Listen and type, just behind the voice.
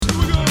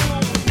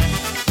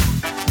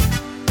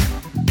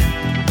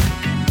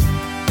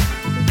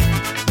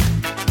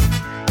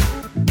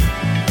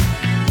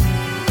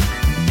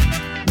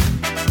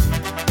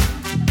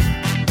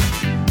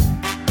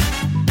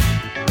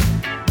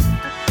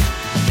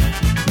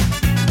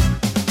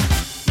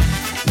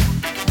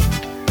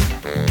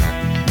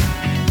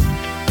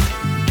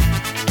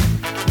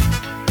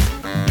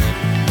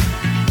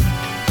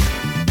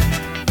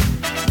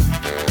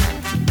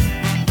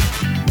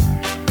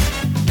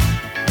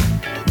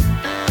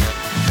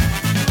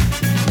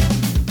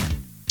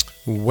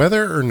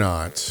Whether or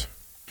not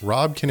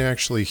Rob can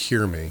actually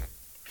hear me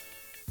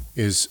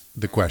is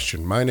the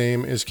question. My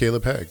name is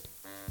Caleb Pegg.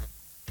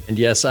 And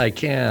yes, I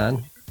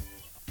can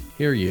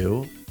hear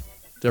you.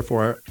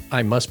 Therefore,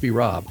 I must be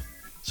Rob.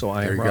 So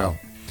I There am you Rob. go.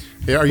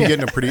 Yeah, are you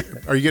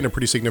getting a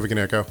pretty significant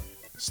echo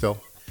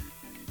still?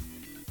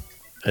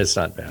 It's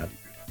not bad.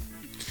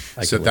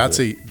 So that's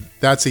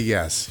a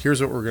yes.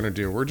 Here's what we're gonna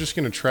do. We're just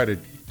gonna try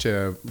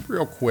to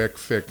real quick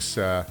fix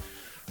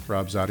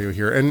Rob's audio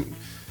here, and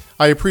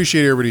I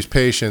appreciate everybody's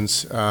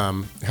patience.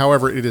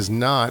 However, it is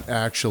not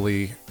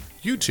actually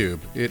YouTube.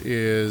 It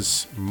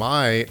is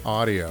my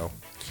audio,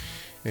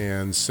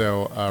 and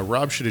so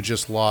Rob should have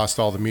just lost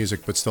all the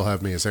music, but still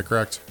have me. Is that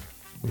correct?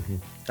 Mm-hmm.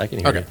 I can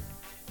hear Okay. you.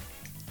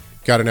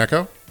 Got an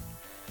echo?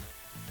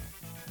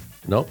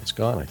 Nope, it's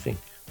gone, I think.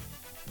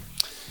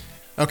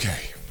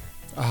 Okay.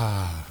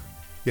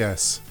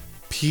 Yes.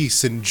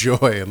 Peace and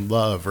joy and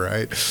love,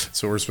 right?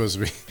 So we're supposed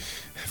to be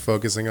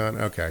focusing on.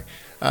 Okay.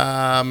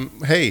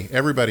 Hey,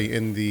 everybody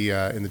in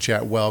the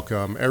chat,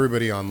 welcome.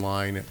 Everybody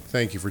online,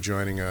 thank you for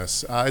joining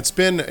us. It's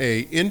been a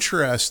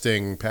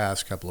interesting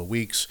past couple of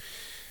weeks.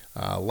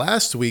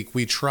 Last week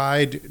we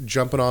tried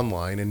jumping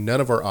online and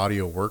none of our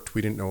audio worked.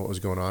 We didn't know what was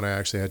going on. I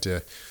actually had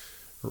to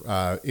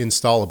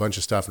install a bunch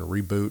of stuff and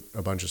reboot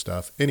a bunch of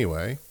stuff.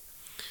 Anyway.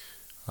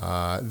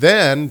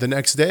 Then the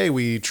next day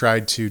we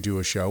tried to do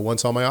a show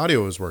once all my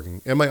audio was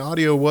working, and my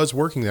audio was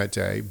working that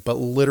day, but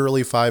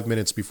literally 5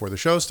 minutes before the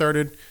show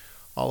started,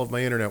 all of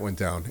my internet went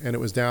down, and it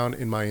was down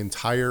in my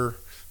entire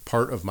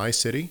part of my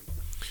city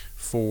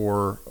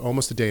for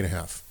almost a day and a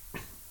half.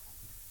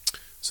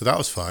 So that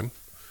was fun.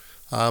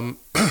 And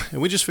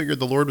we just figured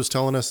the Lord was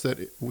telling us that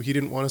he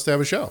didn't want us to have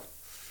a show.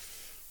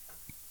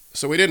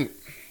 So we didn't.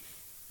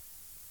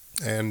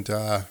 And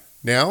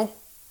now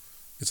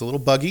it's a little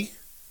buggy.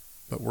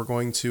 But we're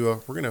going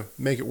to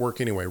make it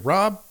work anyway.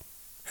 Rob,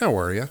 how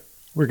are you?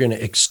 We're going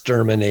to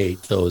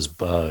exterminate those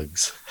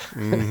bugs.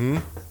 Mm-hmm.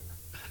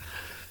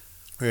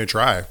 We're going to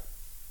try.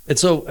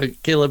 It's so,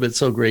 Caleb, it's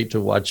so great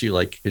to watch you,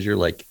 like, because you're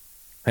like,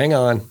 hang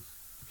on.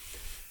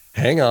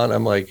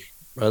 I'm like,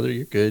 brother,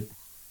 you're good.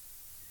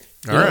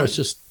 All right. It's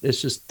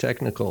just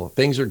technical.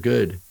 Things are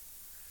good.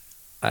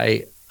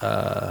 I'm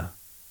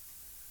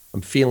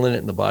feeling it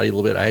in the body a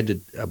little bit. I had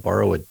to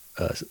borrow a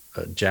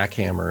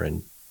jackhammer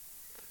and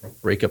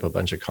break up a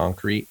bunch of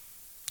concrete.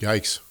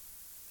 Yikes.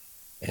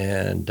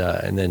 And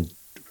then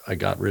I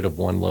got rid of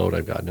one load.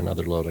 I've got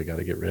another load I got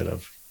to get rid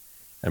of.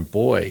 And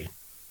boy,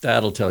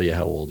 that'll tell you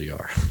how old you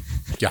are.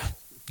 Yeah.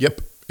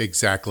 Yep.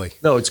 Exactly.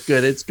 No, it's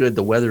good. It's good.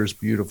 The weather is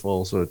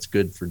beautiful, so it's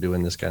good for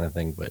doing this kind of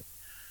thing. But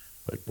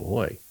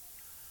boy.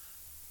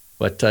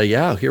 But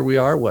yeah, here we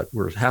are.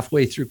 We're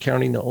halfway through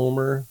counting the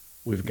Omer.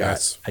 We've got,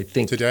 yes. I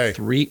think, today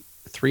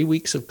 3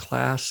 weeks of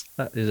class.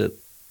 Is it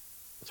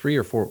 3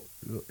 or 4?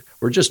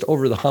 We're just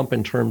over the hump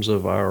in terms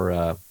of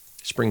our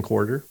spring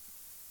quarter.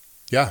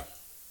 Yeah.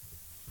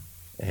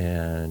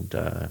 And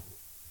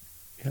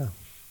yeah.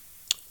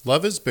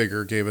 Love is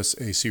Bigger gave us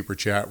a super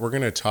chat. We're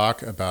going to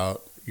talk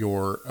about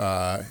your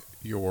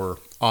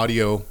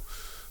audio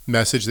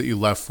message that you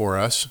left for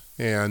us,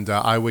 and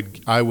I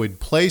would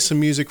play some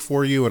music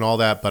for you and all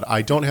that, but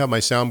I don't have my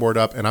soundboard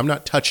up, and I'm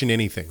not touching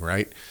anything.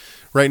 Right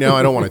now,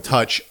 I don't want to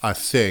touch a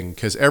thing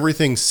because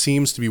everything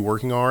seems to be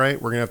working all right.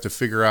 We're going to have to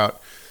figure out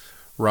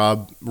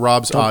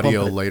Rob's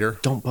audio later.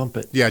 Don't bump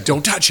it. Yeah,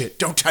 don't touch it.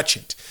 Don't touch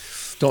it.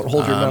 Don't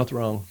hold your mouth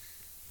wrong.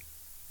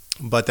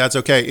 But that's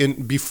okay.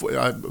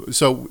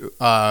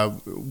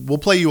 We'll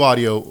play you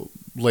audio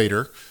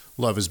later.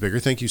 Love is Bigger.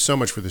 Thank you so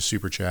much for the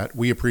super chat.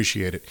 We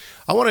appreciate it.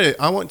 I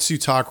want to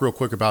talk real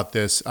quick about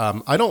this.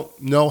 I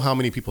don't know how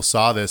many people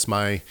saw this.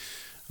 My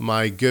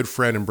good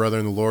friend and brother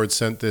in the Lord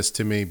sent this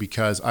to me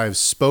because I've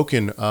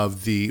spoken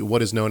of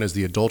what is known as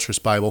the Adulterous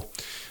Bible.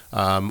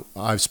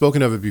 I've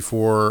spoken of it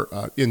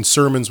before in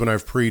sermons when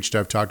I've preached.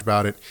 I've talked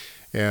about it,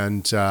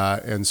 and so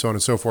on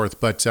and so forth.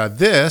 But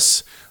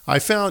this, I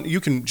found, you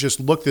can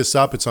just look this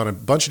up. It's on a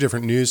bunch of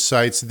different news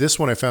sites. This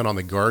one I found on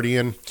The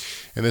Guardian,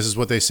 and this is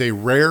what they say: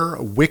 rare,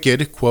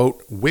 wicked,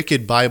 quote,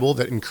 wicked Bible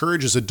that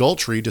encourages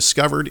adultery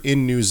discovered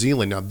in New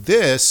Zealand. Now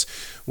this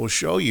will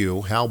show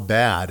you how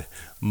bad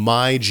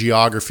my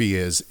geography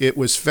is. It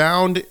was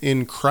found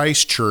in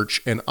Christchurch,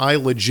 and I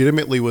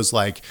legitimately was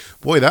like,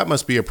 boy, that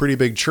must be a pretty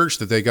big church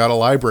that they got a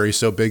library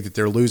so big that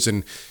they're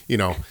losing,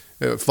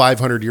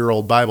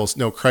 500-year-old Bibles.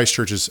 No,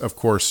 Christchurch is, of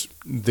course,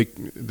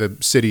 the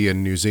city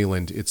in New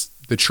Zealand.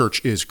 The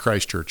church is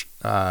Christchurch.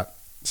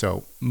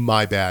 So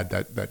my bad.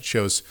 That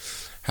shows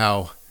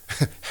how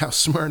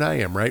smart I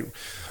am, right?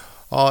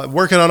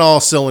 Working on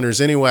all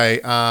cylinders. Anyway,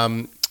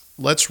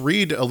 let's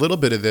read a little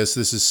bit of this.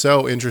 This is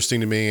so interesting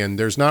to me, and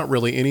there's not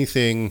really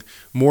anything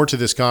more to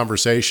this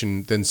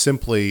conversation than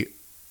simply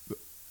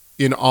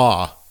in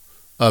awe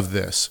of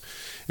this.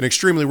 An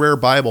extremely rare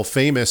Bible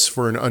famous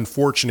for an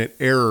unfortunate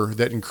error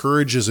that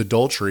encourages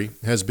adultery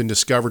has been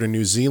discovered in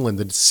New Zealand.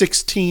 The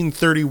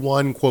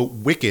 1631, quote,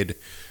 wicked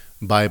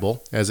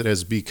Bible, as it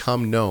has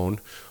become known,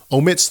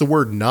 omits the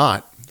word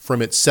not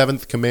from its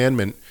seventh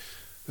commandment,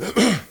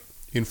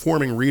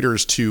 informing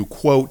readers to,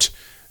 quote,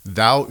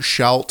 thou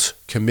shalt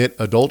commit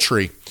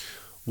adultery.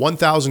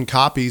 1,000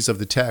 copies of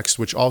the text,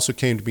 which also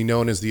came to be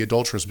known as the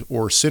Adulterous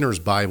or Sinner's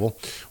Bible,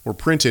 were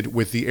printed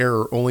with the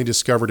error only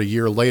discovered a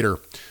year later.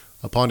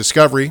 Upon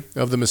discovery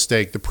of the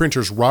mistake, the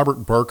printers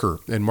Robert Barker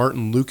and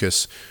Martin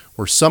Lucas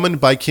were summoned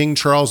by King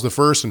Charles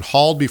I and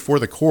hauled before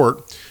the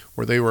court,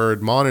 where they were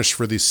admonished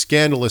for the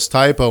scandalous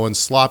typo and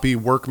sloppy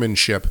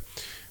workmanship.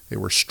 They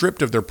were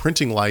stripped of their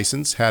printing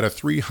license, had a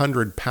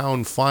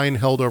 300-pound fine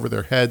held over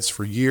their heads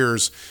for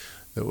years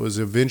that was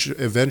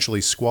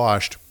eventually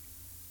squashed.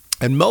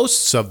 And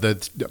most of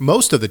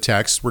the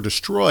texts were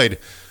destroyed.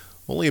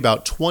 Only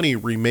about 20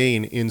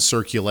 remain in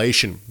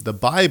circulation. The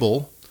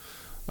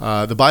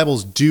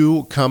Bibles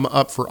do come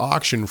up for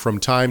auction from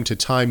time to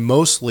time,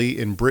 mostly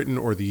in Britain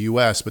or the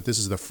U.S., but this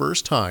is the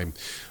first time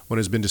one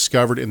has been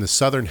discovered in the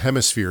Southern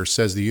Hemisphere,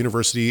 says the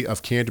University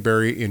of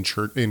Canterbury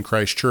in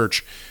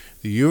Christchurch.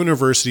 The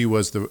university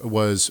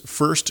was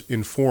first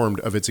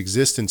informed of its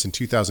existence in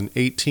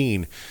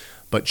 2018,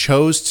 but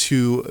chose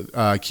to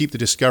keep the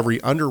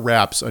discovery under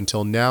wraps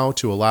until now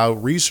to allow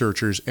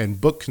researchers and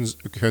book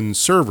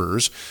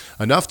conservers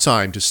enough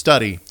time to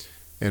study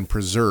and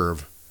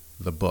preserve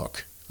the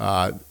book.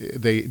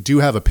 They do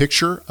have a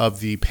picture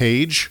of the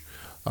page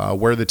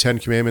where the Ten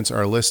Commandments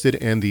are listed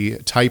and the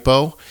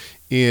typo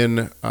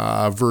in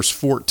verse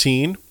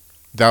 14,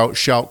 thou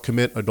shalt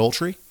commit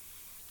adultery.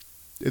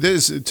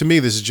 To me,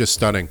 this is just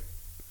stunning.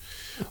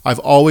 I've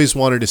always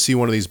wanted to see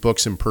one of these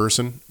books in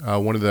person.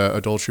 One of the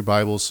adultery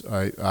Bibles.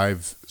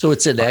 So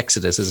it's in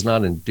Exodus. It's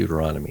not in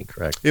Deuteronomy,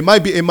 correct? It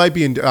might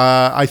be in.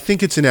 I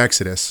think it's in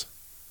Exodus.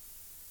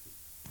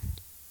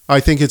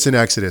 Because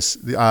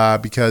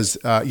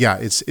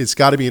it's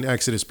got to be in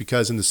Exodus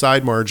because in the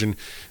side margin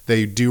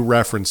they do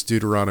reference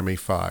Deuteronomy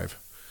 5.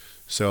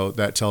 So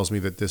that tells me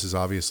that this is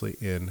obviously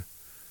in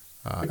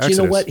Exodus. You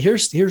know what?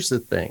 Here's the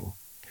thing.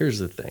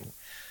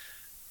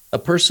 A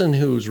person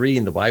who's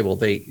reading the Bible,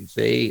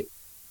 they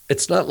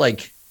it's not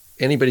like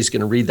anybody's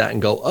going to read that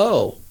and go,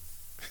 "Oh,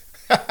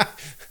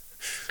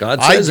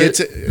 God says it."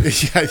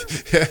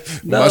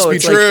 No, must be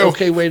true. Like,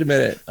 okay, wait a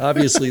minute.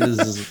 Obviously,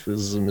 this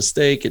is a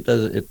mistake.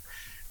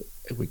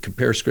 We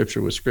compare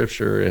Scripture with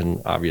Scripture,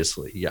 and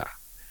obviously,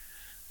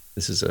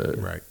 this is a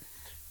right.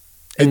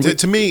 And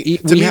to me,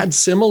 we had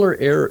similar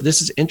error.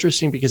 This is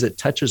interesting because it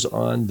touches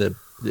on the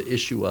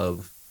issue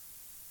of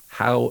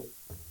how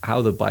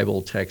the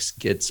Bible text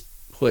gets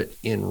put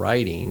in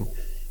writing.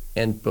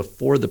 And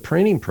before the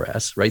printing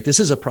press, right? This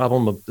is a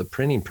problem of the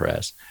printing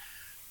press,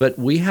 but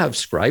we have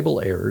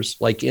scribal errors.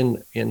 Like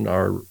in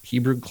our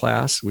Hebrew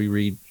class, we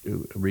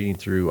reading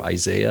through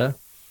Isaiah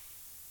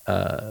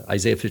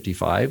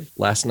 55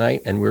 last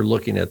night, and we're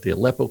looking at the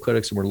Aleppo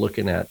Codex, and we're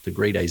looking at the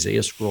Great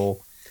Isaiah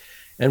Scroll,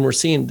 and we're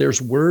seeing there's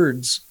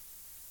words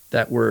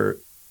that were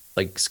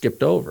like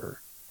skipped over.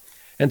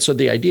 And so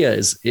the idea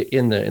is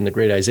in the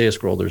Great Isaiah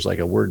Scroll, there's like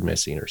a word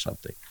missing or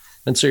something.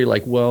 And so you're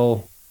like,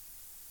 well,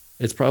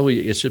 it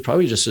should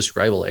probably just a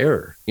scribal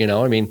error.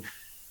 I mean,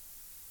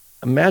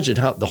 imagine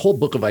how the whole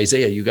book of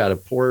Isaiah, you got a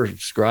poor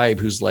scribe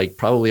who's like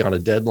probably on a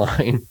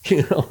deadline,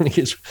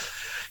 and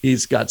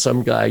he's got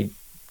some guy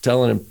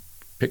telling him,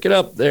 pick it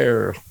up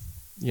there,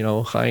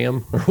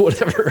 Chaim or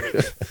whatever.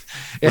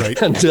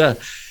 Right.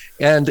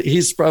 And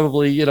he's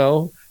probably,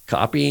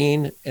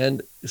 copying,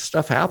 and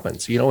stuff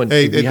happens, and we have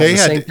the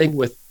same thing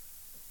with.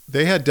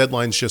 They had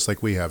deadlines just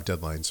like we have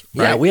deadlines.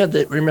 Right? Yeah, we had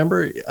that.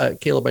 Remember,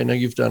 Caleb, I know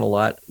you've done a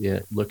lot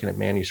looking at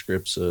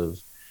manuscripts of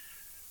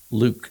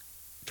Luke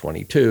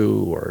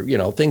 22 or,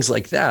 things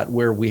like that,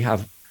 where we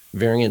have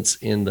variants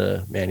in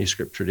the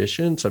manuscript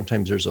tradition.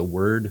 Sometimes there's a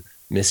word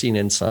missing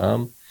in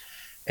some.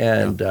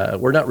 And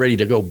we're not ready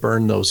to go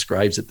burn those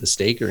scribes at the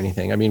stake or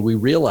anything. I mean, we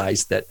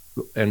realize that,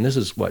 and this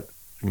is what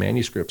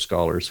manuscript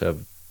scholars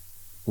have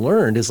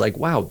learned, is like,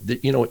 wow,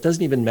 it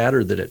doesn't even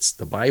matter that it's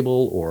the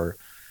Bible or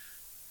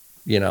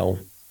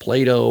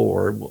Plato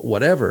or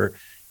whatever.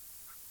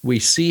 We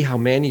see how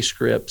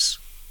manuscripts,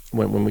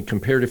 when we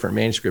compare different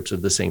manuscripts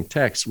of the same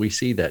text, we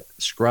see that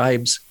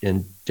scribes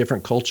in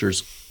different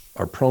cultures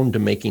are prone to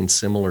making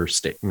similar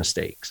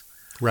mistakes.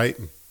 Right.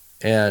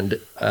 And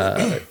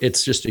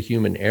it's just a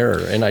human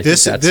error. And I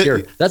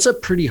think that's a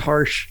pretty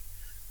harsh.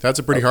 That's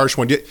a pretty harsh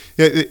one.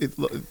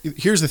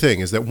 Here's the thing,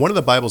 is that one of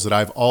the Bibles that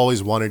I've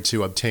always wanted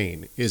to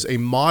obtain is a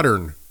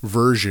modern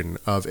version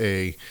of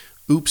a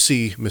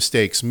oopsie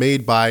mistakes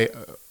made by,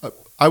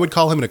 I would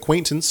call him an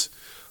acquaintance.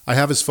 I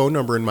have his phone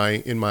number in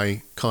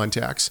my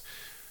contacts.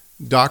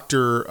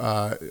 Dr.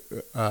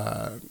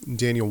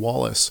 Daniel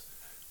Wallace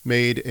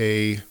made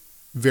a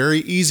very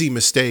easy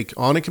mistake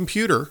on a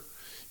computer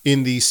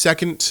in the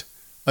second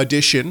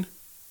edition,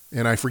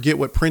 and I forget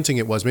what printing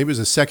it was. Maybe it was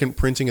the second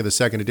printing of the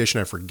second edition.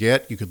 I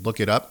forget. You could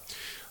look it up.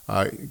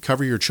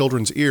 Cover your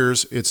children's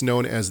ears. It's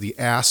known as the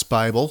Ass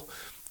Bible,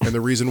 and the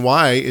reason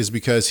why is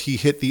because he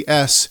hit the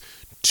S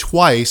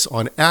twice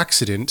on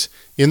accident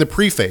in the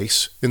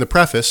preface,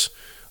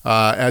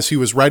 as he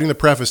was writing the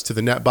preface to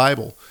the Net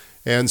Bible.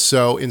 And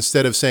so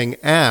instead of saying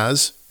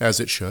as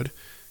it should,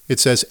 it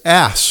says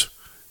ass.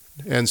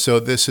 And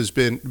so this has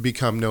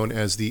become known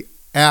as the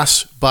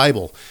Ass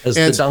Bible. As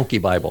the donkey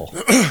Bible.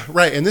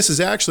 Right. And this is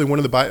actually one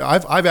of the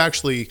I've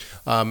actually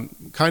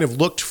kind of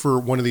looked for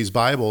one of these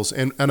Bibles,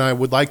 and I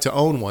would like to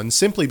own one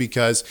simply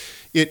because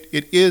it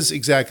is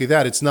exactly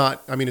that. It's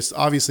not, I mean, it's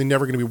obviously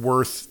never going to be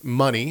worth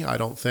money, I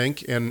don't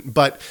think.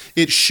 But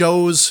it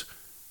shows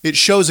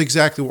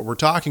exactly what we're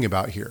talking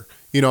about here.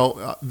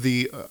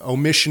 The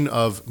omission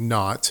of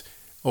not,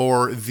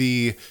 or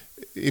the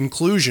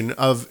inclusion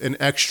of an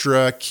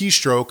extra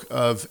keystroke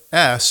of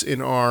S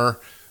in our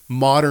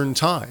modern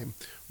time,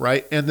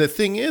 right? And the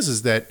thing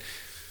is that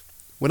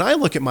when I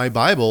look at my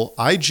Bible,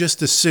 I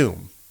just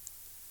assume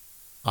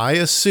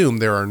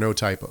there are no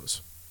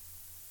typos.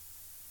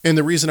 And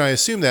the reason I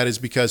assume that is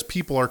because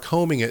people are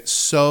combing it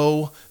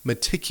so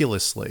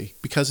meticulously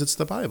because it's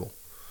the Bible.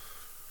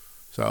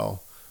 So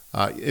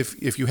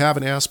if you have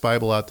an Ass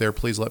Bible out there,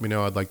 please let me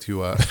know. I'd like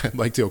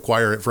to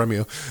acquire it from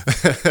you.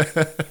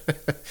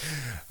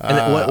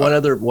 And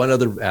one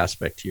other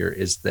aspect here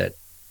is that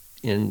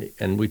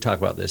and we talk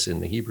about this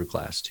in the Hebrew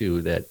class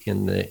too, that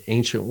in the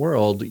ancient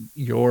world,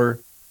 your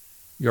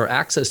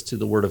access to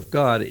the Word of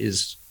God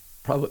is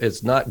probably,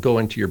 it's not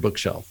going to your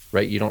bookshelf,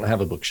 right? You don't have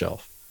a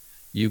bookshelf.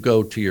 You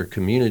go to your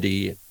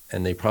community,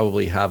 and they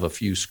probably have a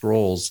few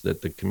scrolls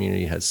that the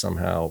community has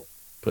somehow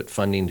put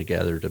funding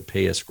together to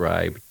pay a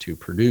scribe to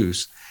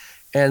produce.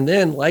 And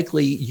then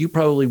likely you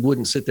probably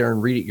wouldn't sit there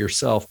and read it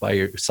yourself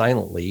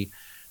silently.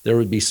 There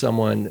would be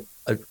someone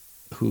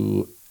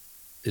who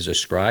is a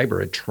scribe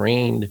or a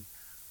trained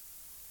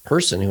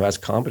person who has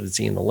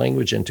competency in the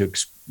language, and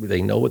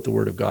they know what the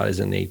Word of God is,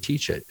 and they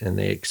teach it and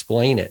they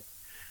explain it.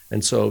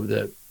 And so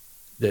the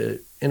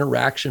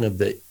interaction of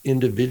the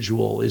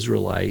individual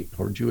Israelite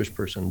or Jewish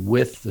person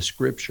with the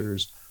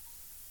scriptures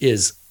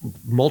is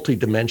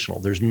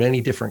multidimensional. There's many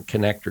different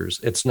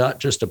connectors. It's not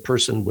just a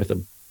person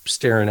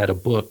staring at a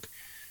book,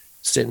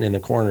 sitting in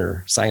the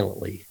corner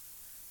silently.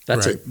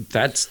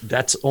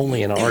 That's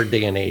only in our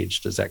day and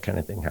age does that kind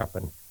of thing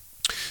happen.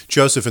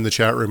 Joseph in the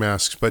chat room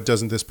asks, but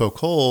doesn't this poke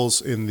holes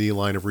in the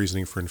line of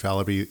reasoning for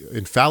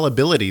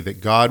infallibility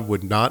that God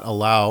would not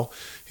allow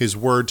his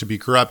word to be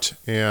corrupt?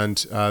 And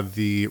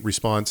the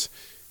response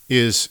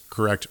is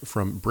correct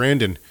from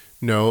Brandon.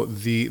 No,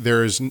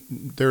 there is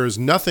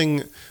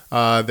nothing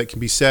that can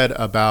be said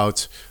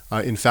about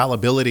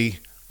infallibility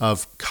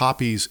of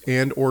copies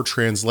and or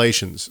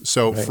translations.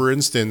 So, right. For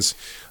instance,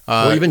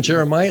 even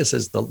Jeremiah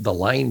says the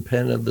lying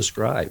pen of the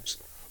scribes.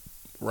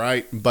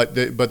 Right, but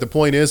the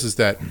point is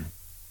that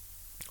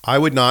I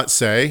would not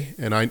say,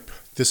 and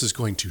this is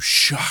going to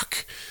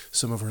shock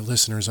some of our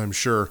listeners, I'm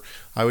sure.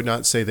 I would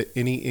not say that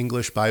any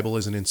English Bible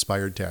is an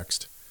inspired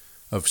text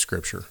of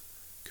Scripture,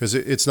 because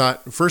it's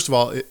not. First of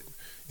all,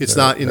 it's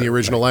not in the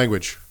original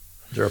language.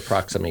 There are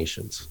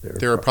approximations.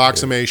 There are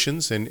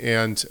approximations, and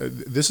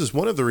this is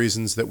one of the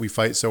reasons that we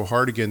fight so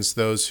hard against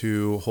those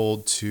who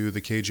hold to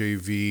the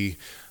KJV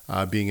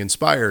being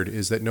inspired,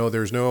 is that no,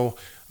 there's no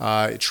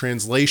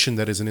translation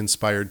that is an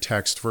inspired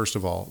text. First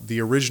of all,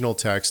 the original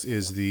text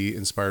is the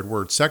inspired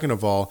word. Second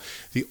of all,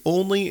 the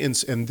only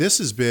and this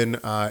has been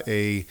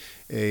I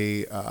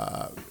believe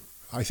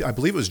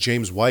it was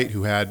James White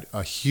who had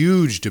a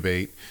huge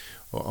debate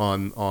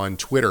on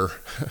Twitter,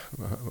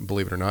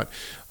 believe it or not,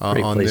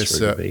 on this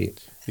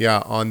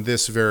on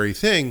this very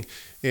thing.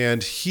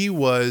 And he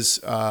was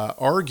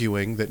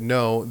arguing that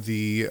no,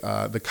 the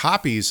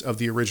copies of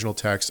the original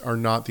text are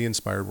not the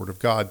inspired word of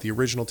God. The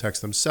original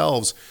texts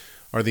themselves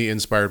are the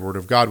inspired word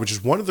of God, which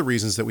is one of the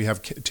reasons that we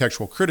have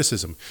textual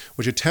criticism,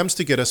 which attempts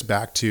to get us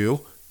back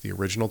to the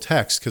original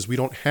text, because we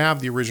don't have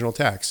the original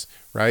text,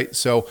 right?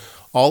 So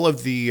all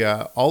of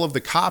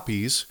the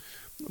copies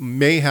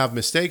may have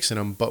mistakes in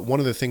them, but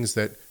one of the things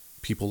that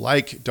people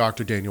like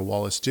Dr. Daniel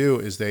Wallace do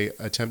is they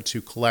attempt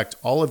to collect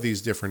all of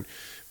these different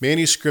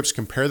manuscripts,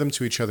 compare them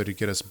to each other to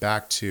get us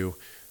back to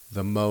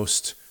the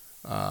most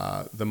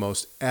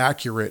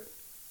accurate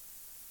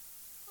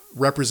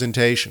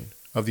representation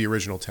of the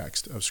original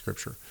text of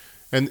Scripture.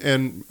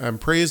 And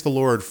praise the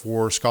Lord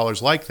for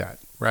scholars like that,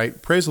 right?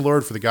 Praise the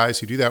Lord for the guys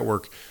who do that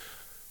work.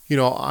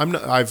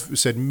 I've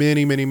said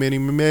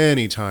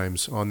many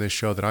times on this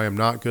show that I am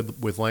not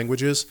good with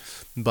languages,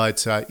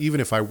 but even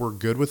if I were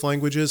good with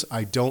languages,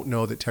 I don't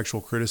know that textual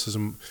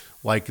criticism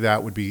like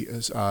that would be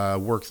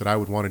work that I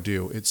would want to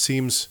do. It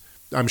seems,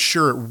 I'm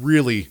sure it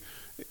really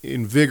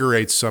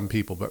invigorates some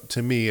people, but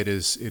to me it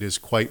is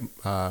quite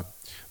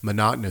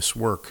monotonous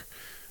work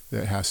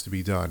that has to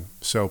be done.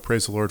 So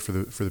praise the Lord for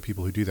the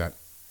people who do that.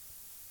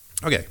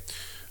 Okay.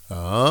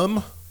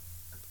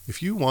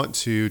 If you want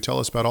to tell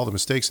us about all the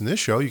mistakes in this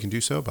show, you can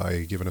do so by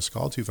giving us a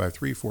call,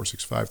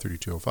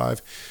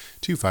 253-465-3205,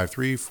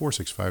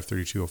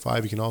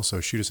 253-465-3205. You can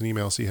also shoot us an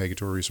email,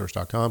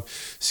 chegg@torahresource.com,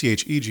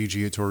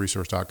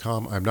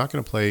 chegg@torahresource.com. I'm not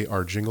going to play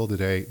our jingle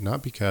today,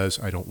 not because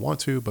I don't want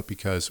to, but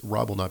because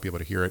Rob will not be able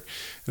to hear it.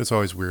 And it's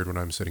always weird when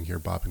I'm sitting here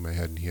bopping my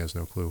head and he has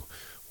no clue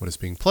what is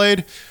being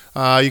played.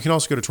 You can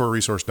also go to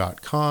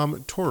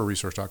torahresource.com.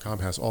 Torahresource.com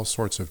has all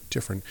sorts of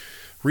different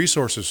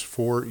resources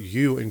for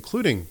you,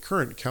 including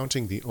current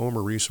Counting the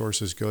Omer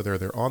resources. Go there.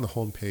 They're on the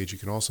homepage. You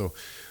can also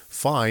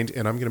find,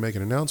 and I'm going to make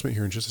an announcement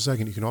here in just a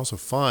second, you can also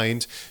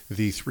find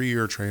the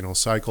 3-year triennial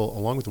cycle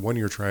along with the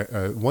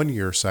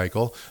 1-year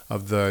cycle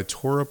of the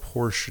Torah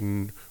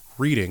portion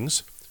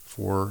readings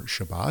for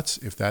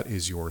Shabbat, if that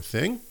is your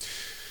thing.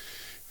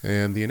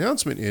 And the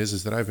announcement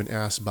is that I've been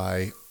asked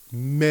by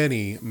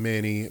many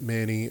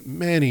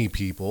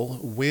people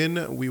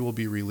when we will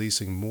be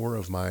releasing more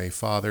of my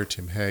father,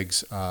 Tim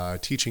Hegg's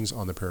teachings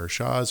on the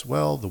parashahs.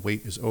 Well, the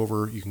wait is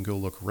over. You can go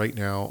look right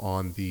now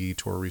on the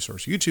Torah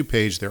Resource YouTube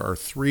page. There are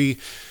 3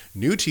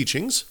 new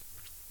teachings,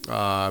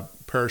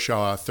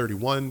 Parashah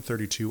 31,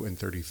 32, and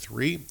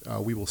 33.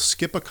 We will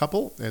skip a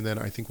couple, and then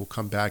I think we'll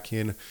come back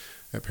in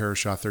at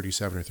Parashah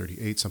 37 or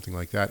 38, something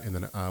like that. And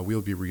then we'll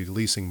be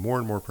releasing more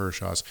and more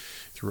Parashahs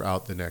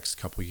throughout the next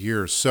couple of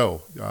years.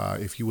 So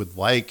if you would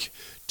like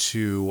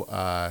to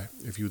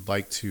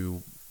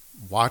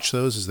watch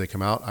those as they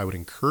come out, I would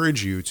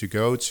encourage you to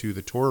go to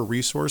the Torah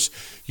Resource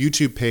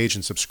YouTube page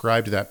and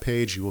subscribe to that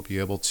page. You will be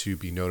able to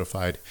be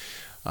notified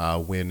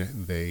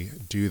when they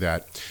do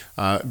that.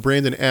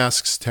 Brandon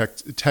asks,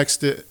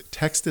 Textus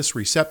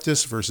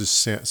Receptus versus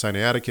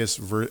Sinaiticus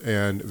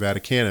and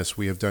Vaticanus.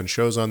 We have done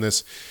shows on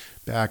this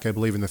back, I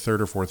believe, in the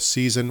 3rd or 4th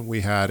season.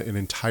 We had an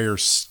entire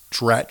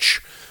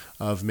stretch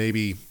of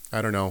maybe,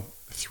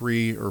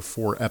 3 or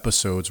 4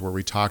 episodes where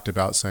we talked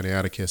about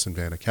Sinaiticus and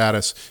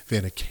Vaticanus.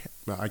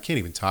 I can't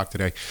even talk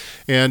today.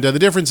 And the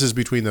differences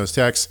between those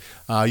texts.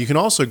 You can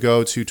also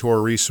go to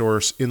Torah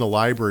Resource in the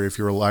library. If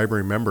you're a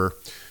library member,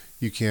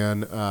 you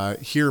can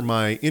hear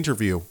my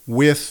interview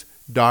with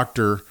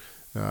Dr.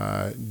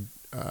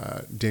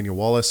 Daniel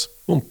Wallace.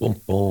 Boom,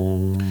 boom,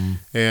 boom.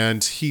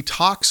 And he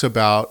talks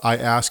about, I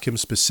asked him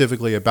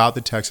specifically about the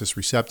Textus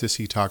Receptus.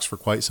 He talks for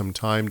quite some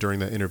time during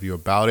that interview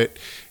about it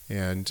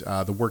and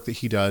the work that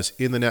he does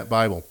in the Net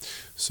Bible.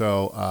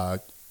 So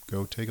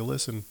go take a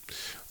listen.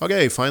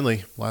 Okay,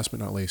 finally, last but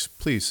not least,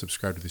 please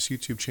subscribe to this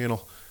YouTube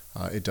channel.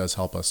 It does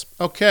help us.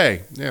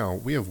 Okay, now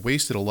we have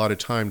wasted a lot of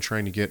time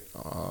trying to get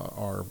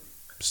our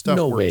stuff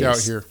worked out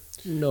here.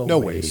 No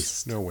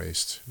waste.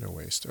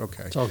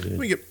 Okay. It's all good.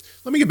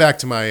 Let me get back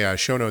to my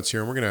show notes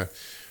here, and we're gonna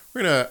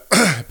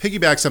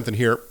piggyback something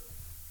here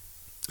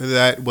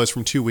that was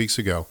from 2 weeks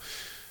ago.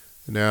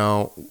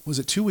 Now, was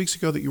it 2 weeks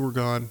ago that you were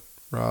gone,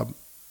 Rob?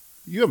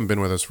 You haven't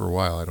been with us for a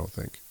while, I don't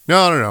think.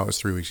 No, it was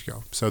 3 weeks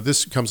ago. So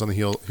this comes on the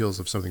heels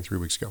of something 3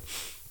 weeks ago.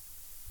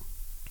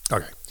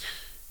 Okay,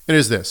 it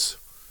is this.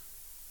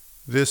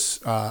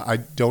 I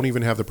don't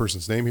even have the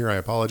person's name here. I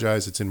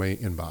apologize. It's in my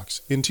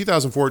inbox. In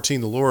 2014,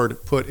 the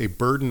Lord put a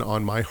burden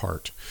on my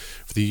heart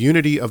for the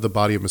unity of the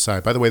body of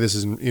Messiah. By the way, this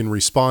is in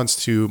response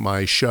to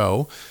my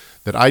show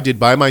that I did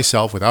by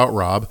myself without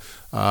Rob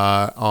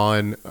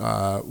on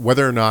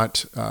whether or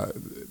not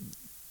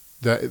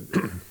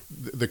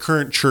the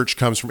current church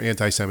comes from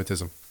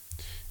anti-Semitism.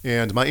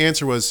 And my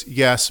answer was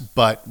yes,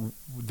 but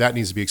that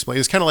needs to be explained.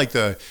 It's kind of like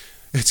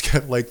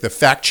the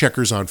fact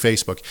checkers on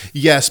Facebook.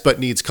 Yes, but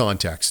needs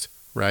context.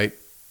 Right?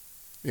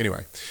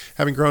 Anyway,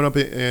 having grown up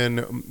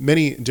in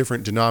many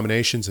different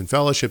denominations and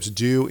fellowships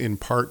due in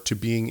part to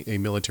being a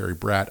military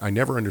brat, I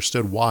never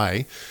understood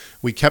why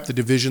we kept the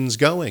divisions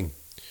going.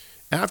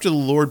 After the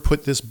Lord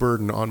put this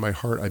burden on my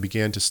heart, I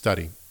began to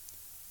study.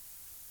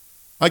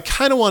 I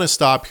kind of want to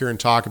stop here and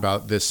talk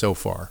about this so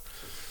far.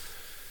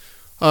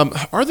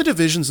 Are the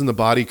divisions in the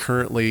body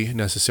currently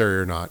necessary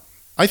or not?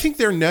 I think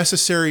they're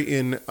necessary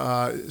in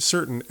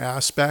certain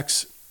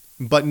aspects,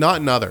 but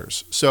not in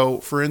others. So,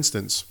 for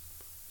instance,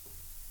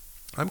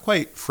 I'm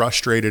quite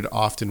frustrated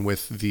often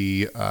with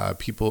the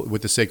people,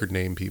 with the sacred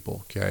name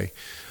people, okay?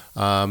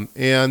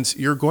 And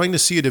you're going to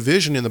see a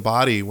division in the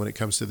body when it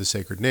comes to the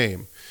sacred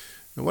name.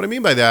 And what I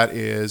mean by that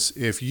is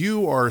if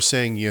you are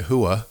saying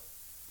Yahuwah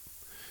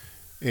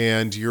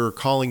and you're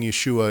calling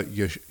Yeshua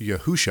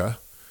Yahusha,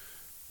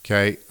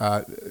 okay,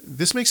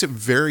 this makes it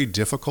very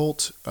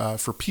difficult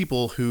for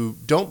people who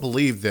don't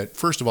believe that,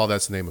 first of all,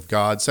 that's the name of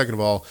God. Second of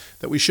all,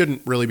 that we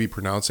shouldn't really be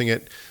pronouncing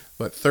it.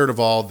 But third of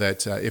all,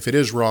 that if it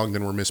is wrong,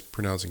 then we're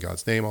mispronouncing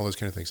God's name, all those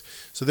kind of things.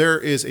 So there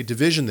is a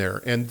division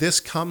there. And this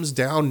comes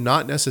down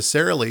not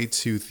necessarily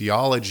to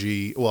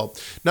theology. Well,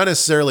 not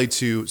necessarily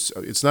to,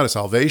 it's not a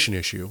salvation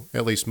issue.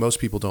 At least most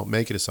people don't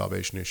make it a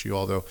salvation issue,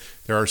 although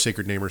there are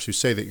sacred namers who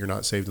say that you're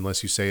not saved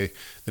unless you say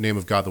the name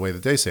of God the way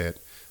that they say it.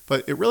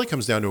 But it really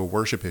comes down to a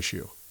worship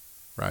issue,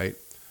 right?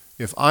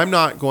 If I'm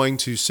not going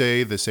to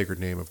say the sacred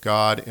name of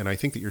God, and I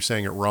think that you're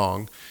saying it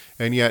wrong,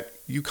 and yet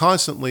you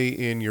constantly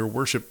in your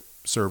worship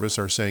service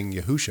are saying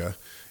Yahusha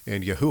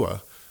and Yahuwah,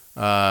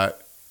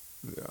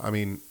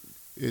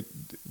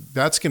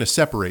 that's going to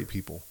separate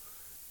people.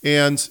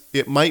 And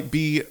it might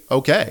be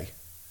okay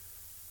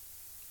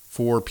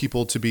for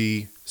people to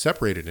be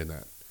separated in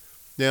that.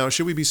 Now,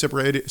 should we be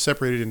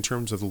separated in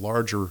terms of the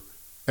larger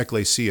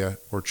ecclesia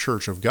or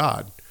church of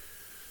God?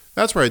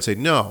 That's where I'd say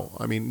no.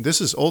 I mean,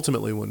 this is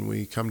ultimately when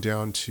we come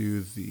down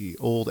to the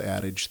old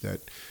adage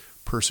that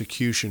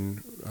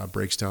persecution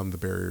breaks down the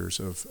barriers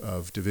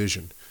of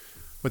division.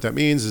 What that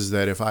means is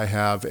that if I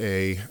have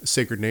a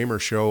sacred namer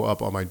show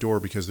up on my door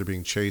because they're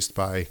being chased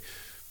by,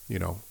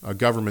 a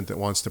government that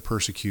wants to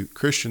persecute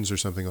Christians or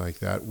something like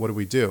that, what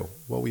do?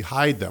 Well, we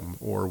hide them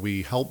or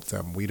we help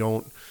them. We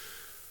don't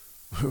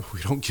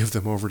give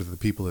them over to the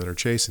people that are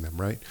chasing them,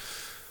 right?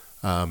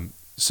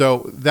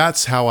 So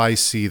that's how I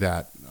see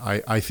that.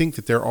 I think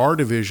that there are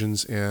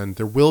divisions and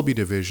there will be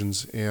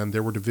divisions, and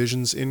there were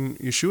divisions in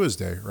Yeshua's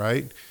day,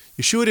 right?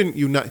 Yeshua didn't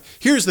unite.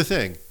 Here's the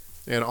thing,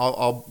 and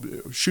I'll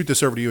shoot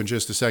this over to you in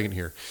just a second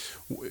here.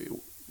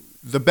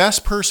 The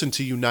best person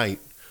to unite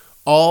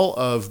all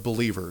of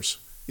believers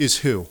is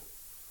who?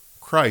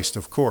 Christ,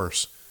 of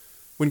course.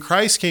 When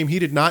Christ came, he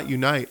did not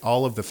unite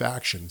all of the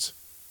factions.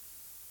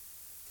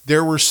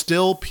 There were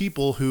still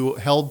people who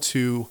held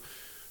to,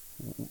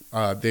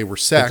 they were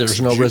sects. But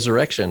there's no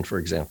resurrection, for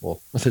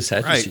example, with the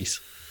Sadducees.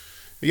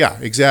 Right. Yeah,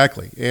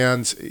 exactly.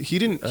 And he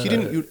didn't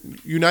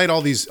unite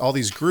all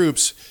these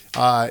groups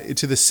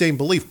to the same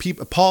belief.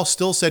 Paul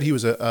still said he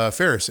was a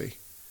Pharisee.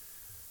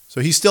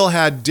 So he still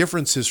had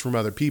differences from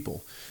other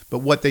people. But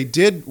what they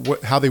did,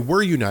 how they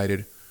were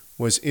united,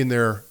 was in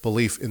their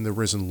belief in the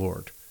risen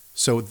Lord.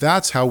 So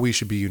that's how we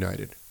should be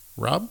united.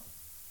 Rob?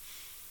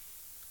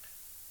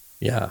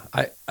 Yeah,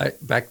 I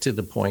back to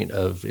the point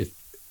of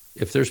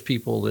if there's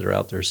people that are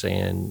out there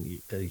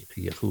saying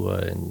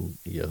Yahuwah and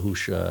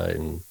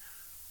Yahusha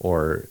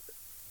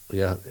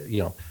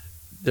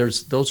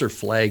those are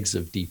flags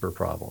of deeper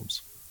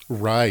problems.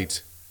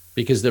 Right.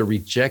 Because they're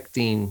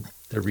rejecting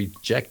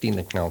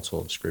the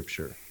counsel of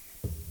Scripture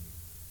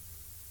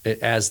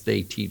as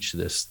they teach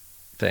this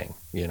thing,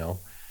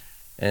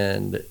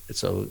 and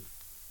so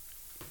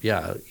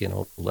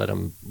let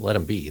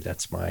them be.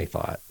 That's my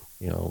thought.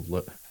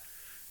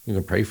 You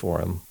can pray for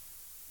them,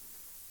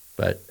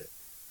 but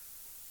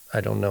I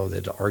don't know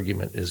that the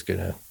argument is going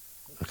to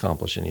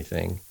accomplish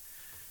anything.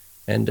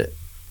 And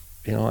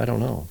I don't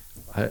know.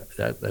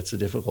 That's a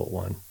difficult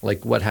one.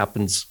 Like what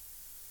happens?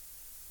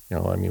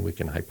 We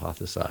can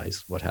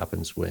hypothesize what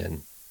happens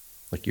when,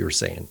 like you were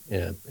saying,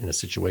 in a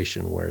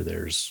situation where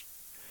there's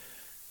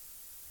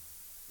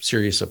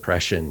serious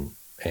oppression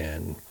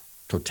and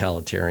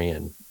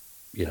totalitarian,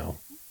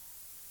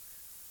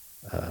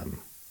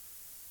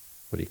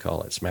 what do you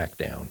call it?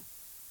 Smackdown.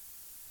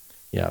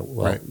 Yeah.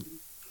 Well, right.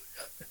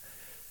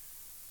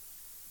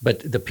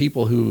 But the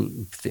people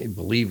who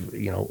believe,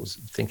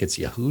 think it's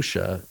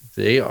Yahusha,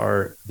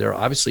 they're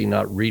obviously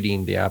not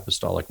reading the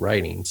apostolic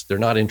writings. They're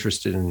not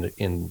interested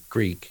in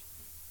Greek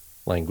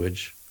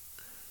language.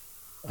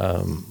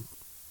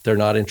 They're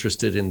not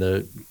interested in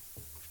the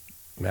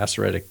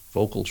Masoretic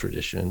vocal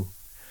tradition.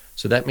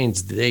 So that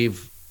means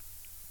they've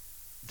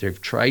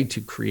tried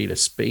to create a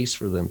space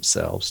for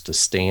themselves to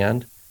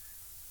stand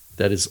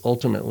that is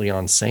ultimately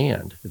on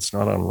sand. It's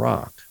not on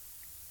rock.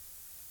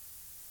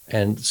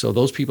 And so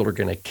those people are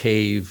going to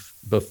cave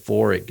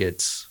before it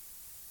gets,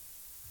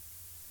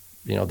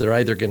 they're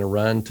either going to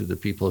run to the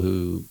people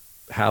who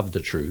have the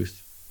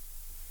truth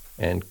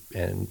and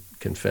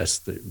confess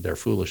their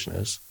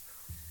foolishness,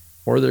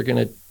 or they're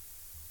going to,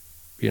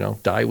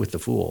 die with the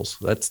fools.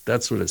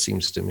 That's what it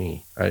seems to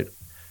me. I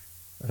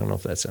don't know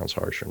if that sounds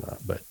harsh or not,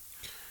 but.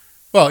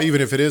 Well,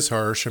 even if it is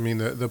harsh,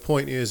 the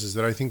point is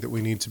that I think that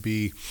we need to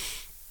be,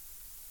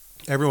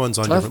 everyone's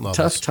on different levels.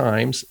 Tough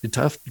times.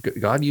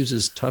 God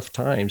uses tough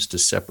times to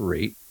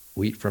separate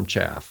wheat from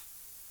chaff.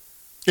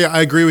 Yeah,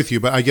 I agree with you,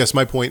 but I guess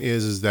my point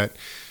is that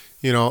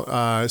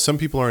some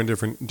people are in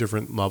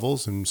different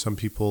levels, and some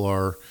people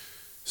are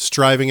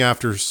striving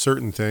after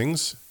certain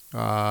things.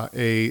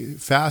 A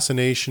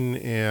fascination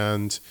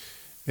and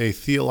a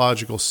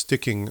theological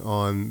sticking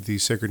on the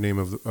sacred name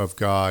of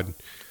God.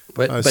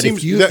 But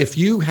if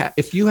you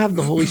have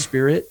the Holy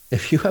Spirit,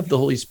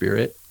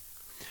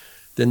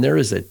 then there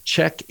is a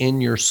check in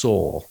your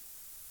soul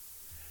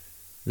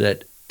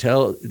that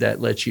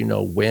lets you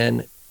know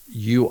when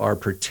you are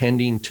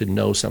pretending to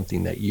know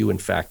something that you in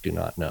fact do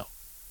not know.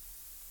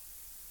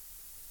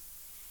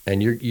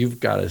 And you've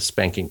got a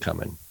spanking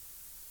coming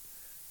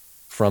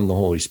from the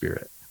Holy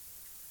Spirit.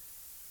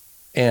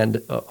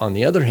 And on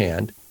the other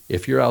hand,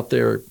 if you're out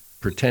there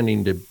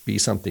pretending to be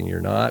something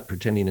you're not,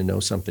 pretending to know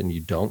something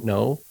you don't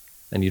know,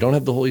 and you don't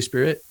have the Holy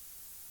Spirit,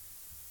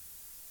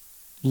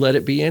 let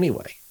it be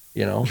anyway,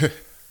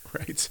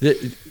 Right.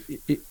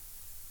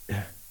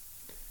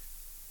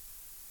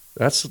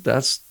 That's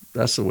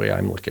the way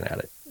I'm looking at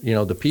it.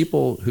 The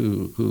people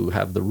who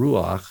have the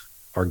Ruach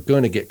are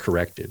going to get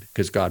corrected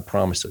because God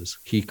promises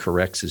He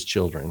corrects His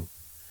children.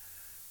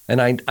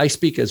 And I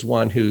speak as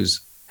one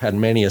who's had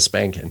many a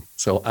spanking,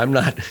 so I'm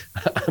not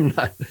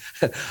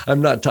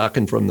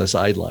talking from the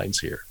sidelines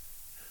here.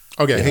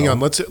 Okay, hang on.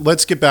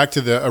 Let's get back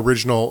to the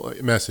original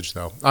message,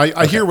 though.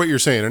 I hear what you're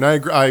saying, and I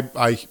agree.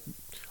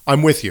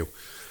 I'm with you.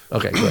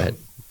 Okay, go ahead.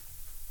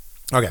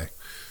 Okay,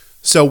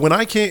 so when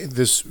I came,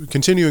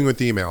 continuing with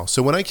the email,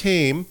 so when I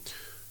came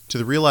to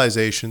the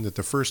realization that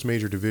the first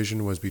major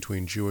division was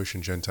between Jewish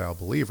and Gentile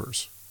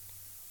believers,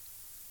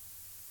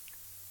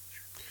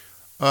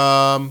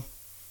 I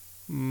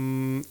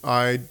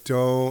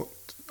don't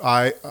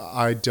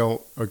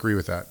agree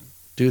with that.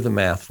 Do the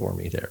math for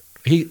me there.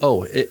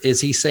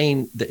 Is he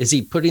saying, is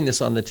he putting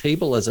this on the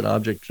table as an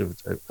object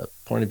of a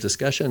point of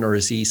discussion, or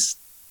is he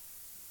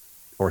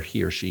or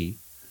she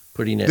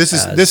putting it This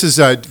is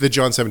the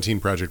John 17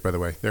 Project, by the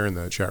way. They're in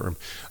the chat room,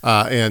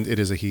 and it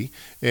is a he.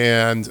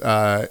 And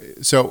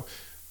so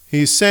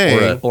he's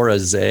saying, or a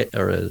ze.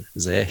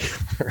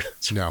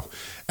 No.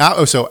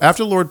 So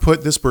after the Lord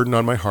put this burden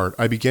on my heart,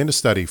 I began to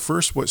study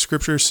first what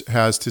Scripture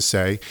has to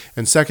say,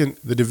 and second,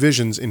 the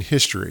divisions in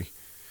history.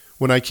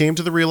 When I came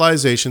to the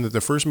realization that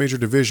the first major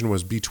division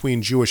was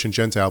between Jewish and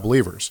Gentile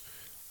believers,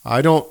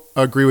 I don't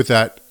agree with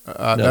that.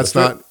 No, that's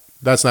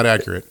not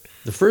accurate.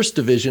 The first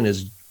division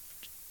is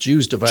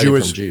Jews divided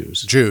from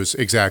Jews. Jews,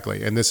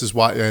 exactly, and this is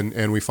why,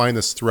 and we find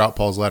this throughout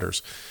Paul's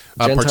letters.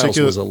 Gentiles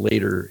was a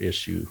later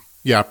issue.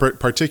 Yeah,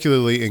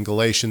 particularly in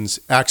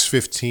Galatians, Acts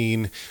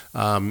 15,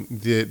 and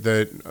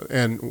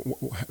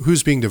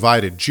who's being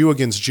divided? Jew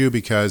against Jew,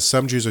 because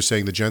some Jews are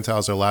saying the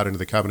Gentiles are allowed into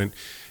the covenant,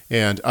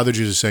 and other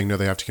Jews are saying no,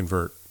 they have to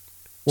convert.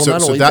 Well,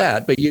 not only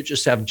that, but you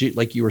just have,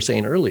 like you were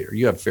saying earlier,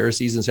 you have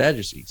Pharisees and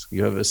Sadducees,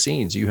 you have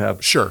Essenes, you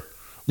have sure.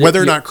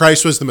 Whether or not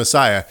Christ was the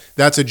Messiah,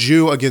 that's a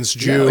Jew against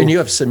Jew. Yeah, and you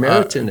have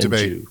Samaritan and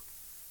debate. Jew,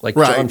 like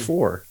right. John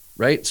 4,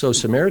 right? So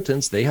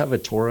Samaritans, they have a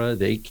Torah,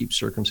 they keep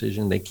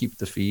circumcision, they keep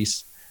the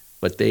feasts,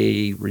 but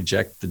they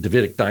reject the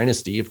Davidic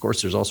dynasty. Of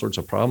course, there's all sorts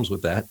of problems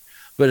with that.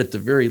 But at the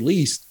very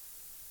least,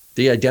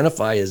 they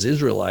identify as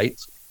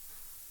Israelites.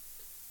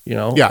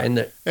 Yeah,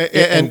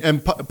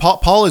 and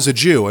Paul is a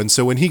Jew, and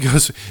so when he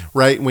goes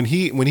when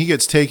he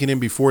gets taken in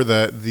before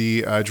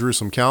the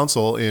Jerusalem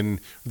council, in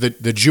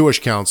the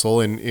Jewish council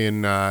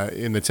in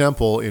the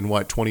temple in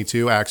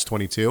Acts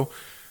 22,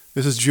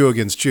 this is Jew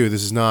against Jew.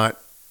 This is not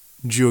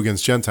Jew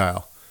against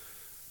Gentile.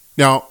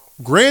 Now,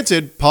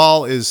 granted,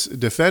 Paul is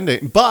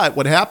defending, but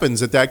what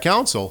happens at that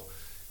council?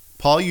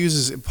 Paul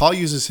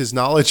uses his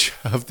knowledge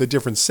of the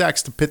different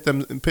sects to pit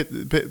them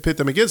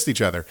against each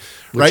other,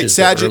 right?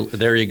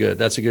 There you go.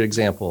 That's a good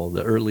example.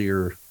 The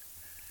earlier,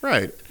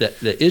 right?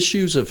 The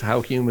issues of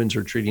how humans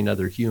are treating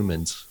other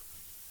humans,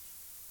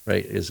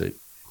 right? It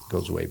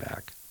goes way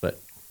back.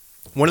 But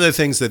one of the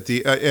things that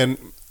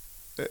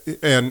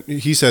and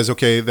he says,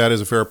 okay, that is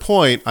a fair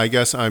point. I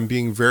guess I'm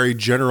being very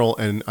general,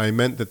 and I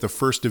meant that the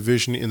first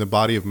division in the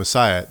body of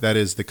Messiah, that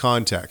is the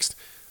context.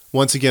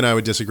 Once again, I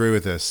would disagree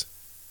with this.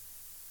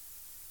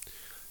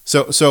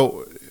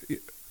 So,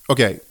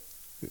 okay,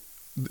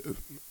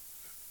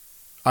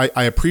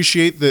 I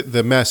appreciate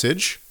the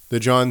message, the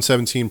John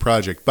 17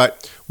 Project,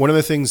 but one of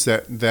the things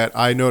that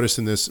I noticed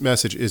in this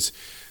message is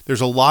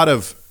there's a lot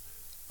of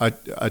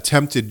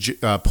attempted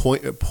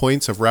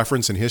points of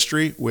reference in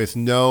history with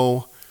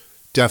no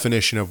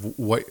definition of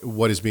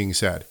what is being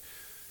said.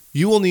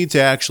 You will need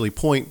to actually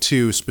point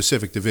to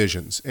specific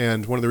divisions,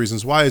 and one of the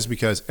reasons why is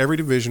because every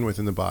division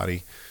within the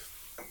body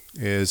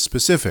is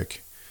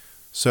specific.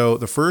 So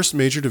the first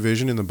major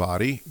division in the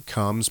body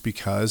comes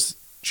because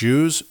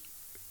Jews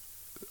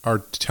are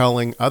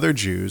telling other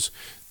Jews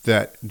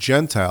that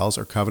Gentiles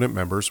are covenant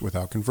members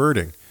without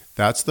converting.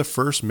 That's the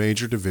first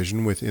major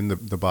division within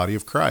the body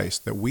of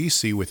Christ that we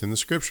see within the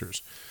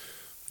Scriptures.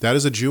 That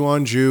is a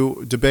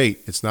Jew-on-Jew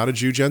debate. It's not a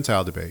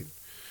Jew-Gentile debate.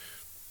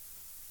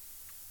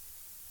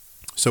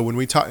 So when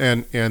we talk,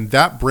 and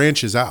that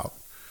branches out.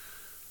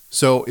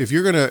 So if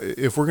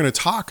we're gonna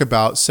talk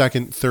about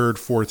 2nd, 3rd,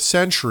 4th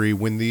century,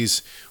 when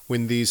these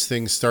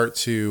things start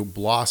to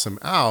blossom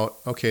out,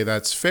 okay,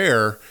 that's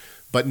fair.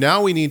 But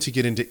now we need to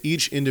get into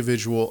each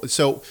individual.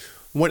 So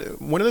one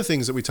of the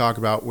things that we talk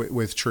about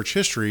with church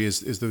history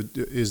is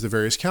the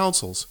various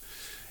councils,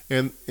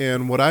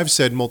 and what I've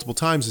said multiple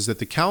times is that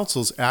the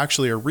councils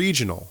actually are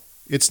regional.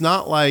 It's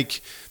not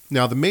like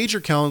now the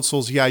major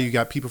councils. Yeah, you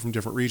got people from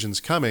different regions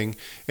coming,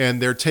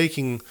 and they're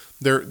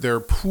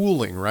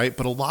pooling, right?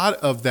 But a lot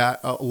of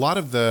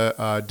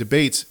the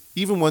debates,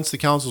 even once the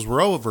councils were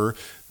over,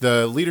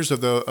 the leaders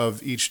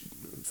of each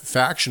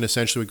faction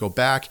essentially would go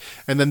back,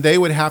 and then they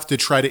would have to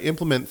try to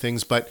implement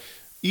things. But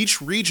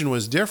each region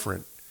was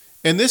different,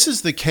 and this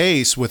is the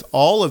case with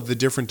all of the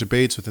different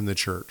debates within the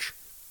church.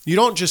 You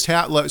don't just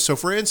have, so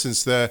for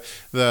instance, the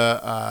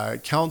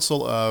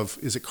Council of,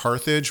 is it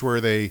Carthage,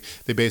 where they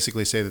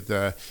basically say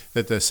that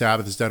the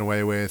Sabbath is done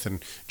away with,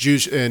 and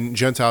Jews and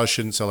Gentiles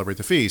shouldn't celebrate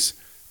the feast.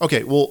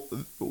 Okay, well,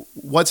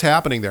 what's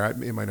happening there?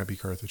 It might not be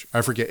Carthage.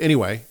 I forget.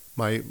 Anyway,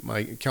 my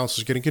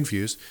council's getting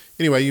confused.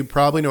 Anyway, you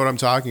probably know what I'm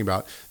talking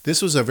about.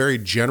 This was a very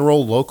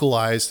general,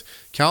 localized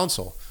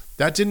council.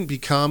 That didn't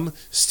become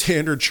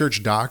standard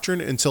church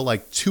doctrine until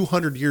like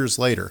 200 years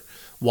later.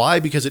 Why?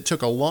 Because it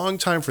took a long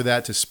time for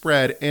that to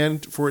spread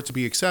and for it to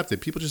be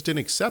accepted. People just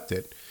didn't accept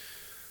it.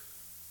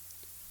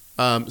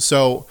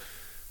 So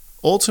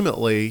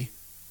ultimately,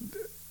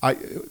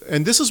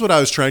 and this is what I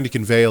was trying to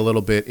convey a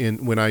little bit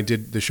when I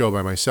did the show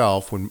by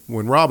myself,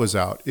 when Rob was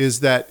out,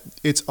 is that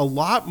it's a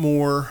lot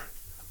more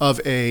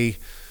of a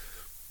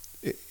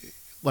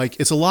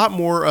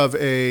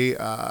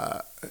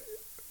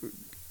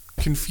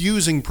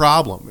confusing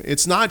problem.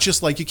 It's not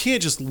just like you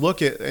can't just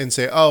look at and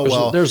say, oh,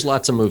 well, there's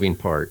lots of moving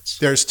parts.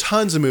 There's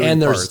tons of moving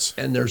parts.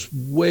 And there's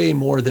way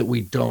more that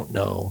we don't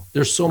know.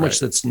 There's so much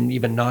that's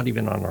not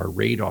even on our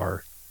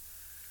radar.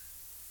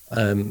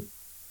 And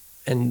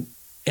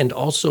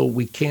also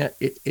we can't,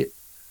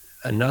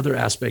 another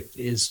aspect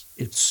is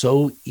it's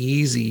so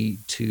easy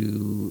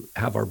to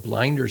have our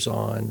blinders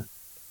on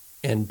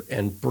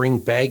and bring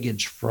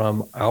baggage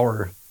from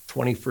our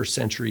 21st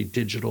century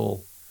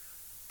digital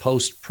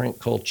post-print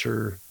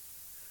culture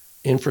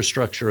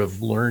infrastructure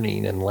of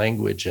learning and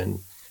language and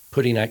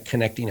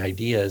connecting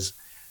ideas,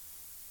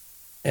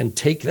 and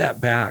take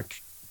that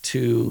back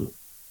to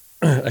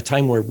a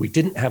time where we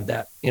didn't have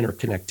that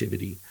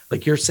interconnectivity.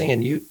 Like you're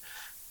saying,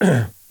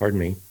 pardon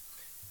me,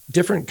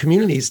 different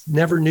communities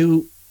never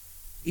knew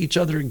each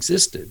other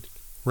existed.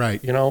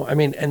 Right. I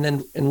mean,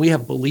 and we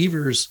have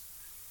believers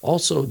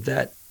also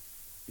that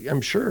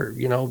I'm sure,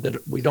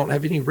 that we don't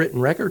have any written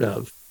record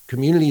of,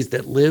 communities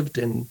that lived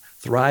and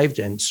thrived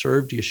and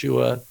served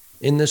Yeshua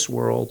in this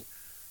world,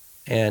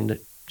 and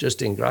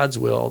just in God's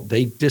will,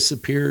 they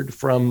disappeared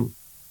from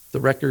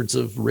the records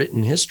of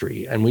written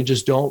history, and we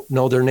just don't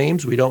know their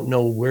names. We don't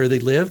know where they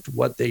lived,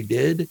 what they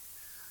did,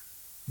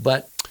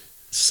 but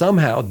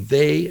somehow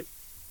they,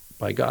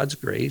 by God's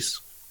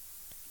grace,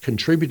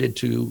 contributed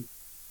to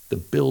the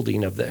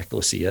building of the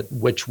ecclesia,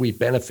 which we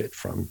benefit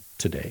from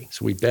today.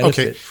 So we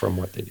benefit from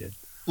what they did.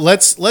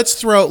 Let's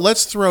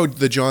throw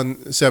the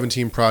John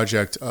 17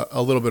 project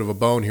a little bit of a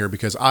bone here,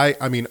 because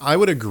I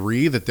would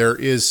agree that there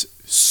is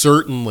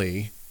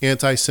certainly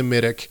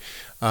anti-Semitic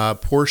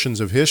portions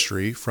of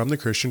history from the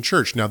Christian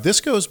church. Now,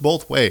 this goes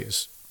both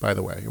ways, by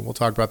the way, and we'll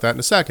talk about that in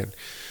a second.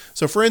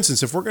 So, for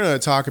instance, if we're going to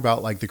talk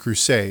about like the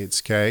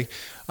Crusades,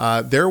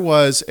 there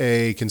was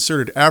a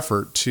concerted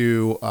effort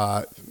to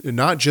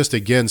not just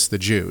against the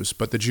Jews,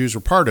 but the Jews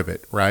were part of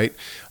it, right?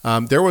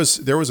 There was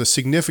a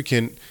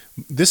significant.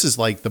 This is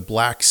like the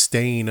black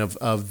stain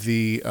of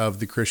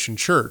the Christian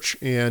church,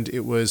 and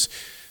it was.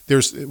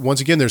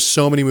 There's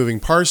so many moving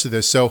parts to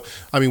this. So,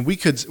 I mean, we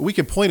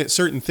could point at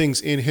certain things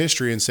in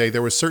history and say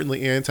there was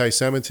certainly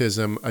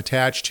anti-Semitism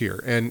attached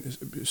here, and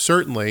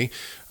certainly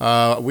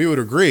we would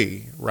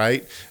agree,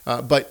 right?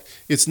 But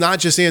it's not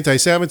just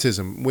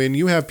anti-Semitism. When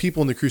you have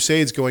people in the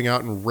Crusades going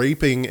out and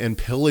raping and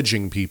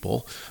pillaging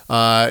people,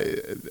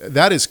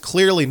 that is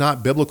clearly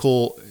not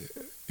biblical.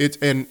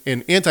 And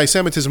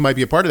anti-Semitism might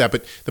be a part of that,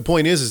 but the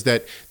point is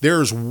that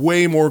there's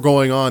way more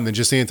going on than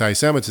just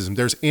anti-Semitism.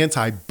 There's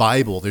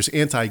anti-Bible, there's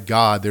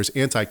anti-God, there's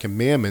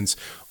anti-commandments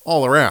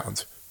all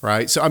around,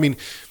 right? So, I mean,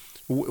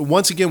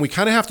 once again, we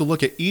kind of have to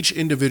look at each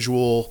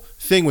individual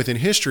thing within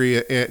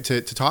history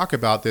to talk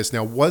about this.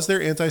 Now, was there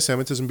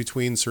anti-Semitism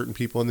between certain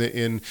people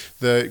in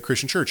the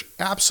Christian church?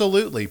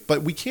 Absolutely,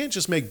 but we can't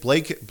just make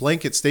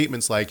blanket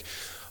statements like,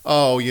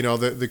 oh,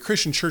 the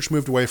Christian church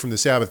moved away from the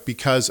Sabbath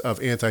because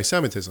of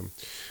anti-Semitism.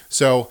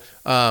 So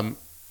that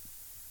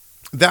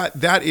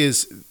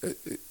is,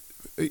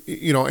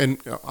 and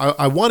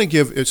I want to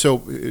give,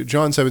 so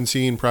John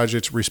 17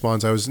 Project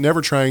responds, I was never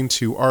trying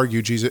to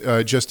argue,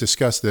 Jesus just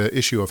discussed the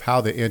issue of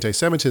how the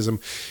anti-Semitism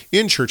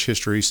in church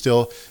history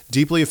still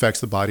deeply affects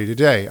the body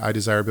today. I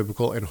desire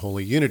biblical and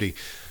holy unity.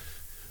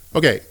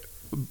 Okay,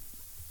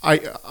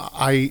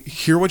 I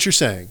hear what you're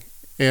saying.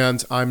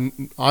 And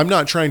I'm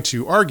not trying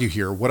to argue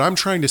here. What I'm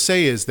trying to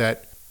say is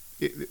that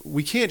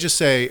we can't just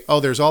say, oh,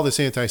 there's all this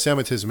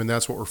anti-Semitism and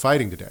that's what we're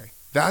fighting today.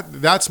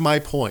 That's my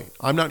point.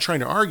 I'm not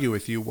trying to argue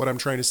with you. What I'm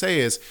trying to say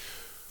is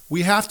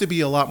we have to be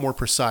a lot more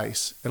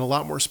precise and a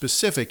lot more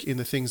specific in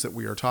the things that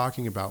we are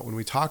talking about when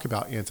we talk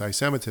about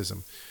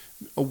anti-Semitism.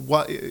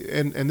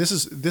 And this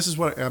is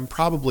what I'm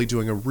probably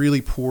doing a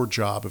really poor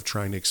job of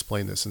trying to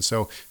explain this. And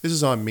so this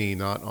is on me,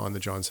 not on the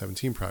John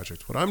 17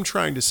 Project. What I'm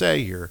trying to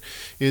say here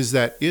is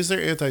that, is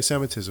there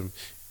anti-Semitism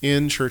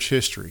in church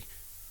history?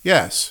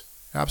 Yes,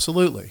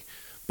 absolutely.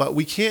 But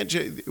we can't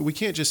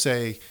just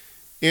say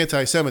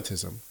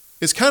anti-Semitism.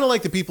 It's kind of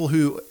like the people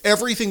who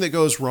everything that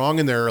goes wrong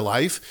in their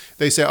life,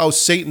 they say, oh,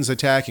 Satan's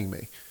attacking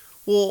me.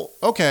 Well,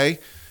 okay,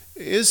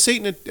 is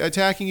Satan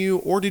attacking you,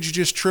 or did you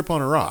just trip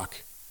on a rock?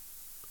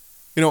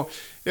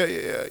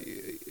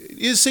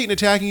 Is Satan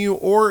attacking you,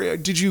 or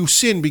did you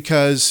sin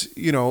because,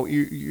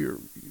 you're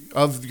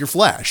of your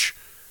flesh?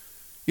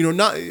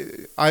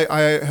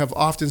 I have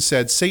often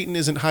said Satan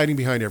isn't hiding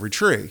behind every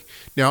tree.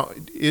 Now,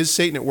 is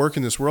Satan at work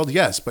in this world?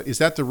 Yes. But is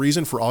that the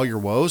reason for all your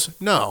woes?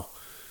 No.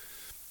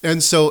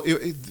 And so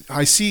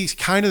I see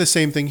kind of the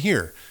same thing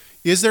here.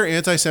 Is there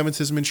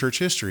anti-Semitism in church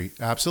history?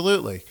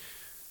 Absolutely.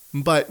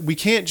 But we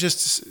can't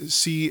just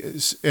see,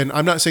 and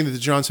I'm not saying that the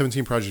John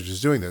 17 Project is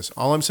doing this.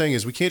 All I'm saying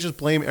is we can't just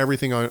blame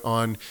everything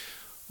on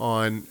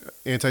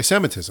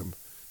anti-Semitism.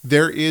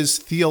 There is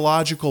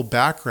theological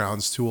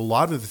backgrounds to a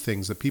lot of the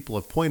things that people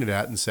have pointed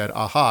at and said,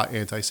 aha,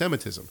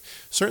 anti-Semitism.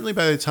 Certainly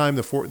by the time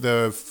the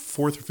 4th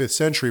or 5th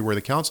century, where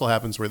the council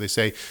happens, where they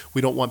say,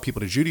 we don't want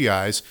people to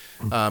Judaize,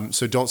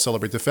 so don't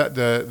celebrate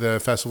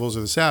the festivals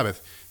of the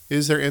Sabbath.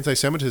 Is there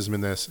anti-Semitism in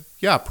this?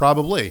 Yeah,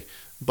 probably.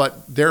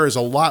 But there is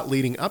a lot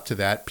leading up to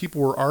that.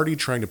 People were already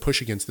trying to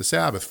push against the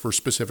Sabbath for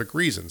specific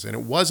reasons. And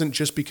it wasn't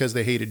just because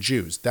they hated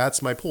Jews.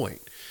 That's my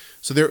point.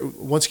 So there,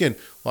 once again,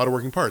 a lot of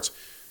working parts.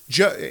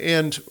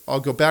 And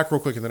I'll go back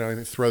real quick and then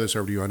I'll throw this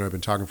over to you. I know I've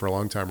been talking for a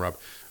long time, Rob.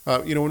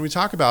 When we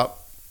talk about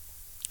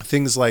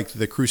things like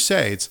the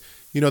Crusades,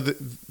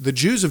 the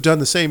Jews have done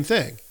the same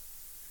thing.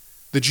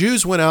 The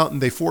Jews went out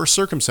and they forced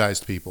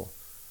circumcised people.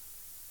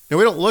 Now,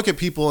 we don't look at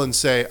people and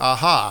say,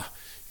 aha,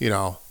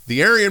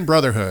 the Aryan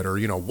Brotherhood or,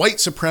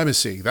 white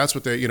supremacy. That's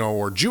what they,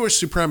 or Jewish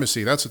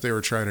supremacy. That's what they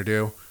were trying to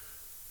do.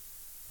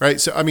 Right?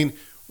 So, I mean,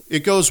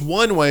 it goes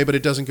one way, but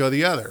it doesn't go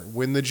the other.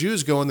 When the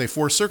Jews go and they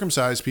force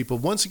circumcise people,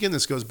 once again,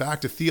 this goes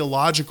back to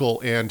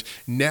theological and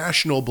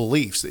national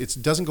beliefs. It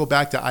doesn't go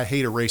back to I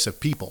hate a race of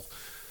people.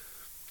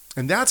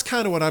 And that's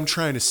kind of what I'm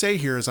trying to say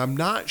here is I'm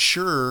not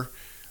sure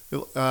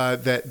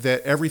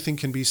that everything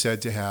can be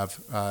said to have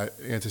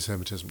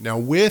anti-Semitism. Now,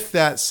 with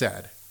that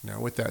said,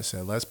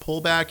 let's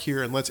pull back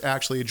here and let's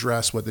actually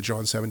address what the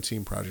John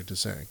 17 Project is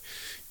saying.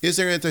 Is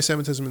there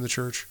anti-Semitism in the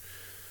church?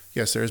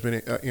 Yes, there has been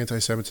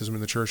anti-Semitism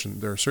in the church, and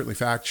there are certainly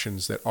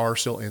factions that are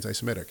still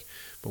anti-Semitic.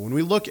 But when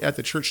we look at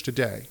the church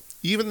today,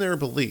 even their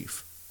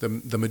belief,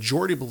 the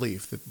majority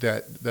belief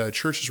that the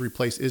church has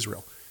replaced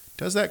Israel,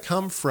 does that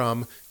come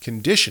from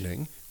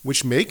conditioning,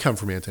 which may come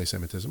from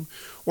anti-Semitism,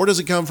 or does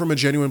it come from a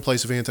genuine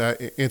place of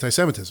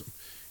anti-Semitism?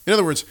 In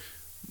other words,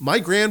 my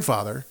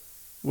grandfather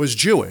was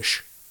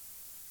Jewish.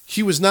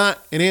 He was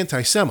not an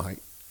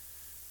anti-Semite.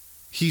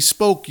 He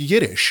spoke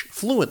Yiddish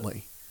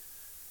fluently.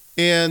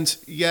 And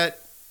yet,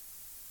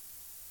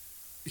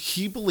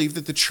 he believed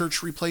that the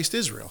church replaced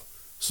Israel.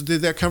 So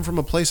did that come from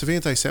a place of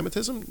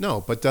anti-Semitism?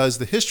 No. But does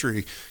the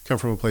history come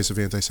from a place of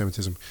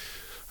anti-Semitism?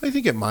 I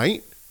think it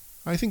might.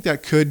 I think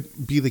that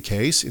could be the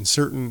case in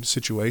certain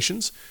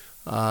situations.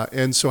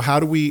 And so how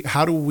do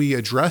we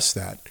address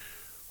that?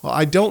 Well,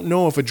 I don't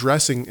know if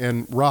addressing,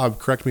 and Rob,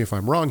 correct me if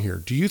I'm wrong here,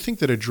 do you think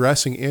that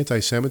addressing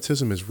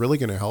anti-Semitism is really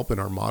going to help in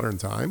our modern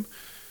time?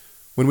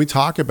 When we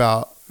talk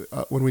about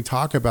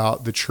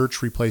the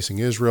church replacing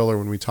Israel, or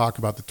when we talk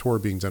about the Torah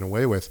being done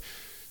away with,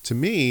 to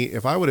me,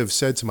 if I would have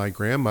said to my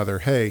grandmother,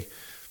 hey,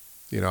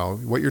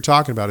 what you're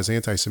talking about is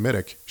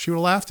anti-Semitic, she would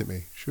have laughed at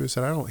me. She would have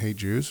said, I don't hate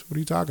Jews. What are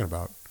you talking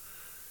about?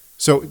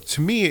 So to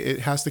me,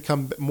 it has to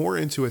come more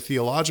into a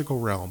theological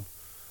realm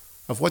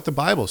of what the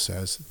Bible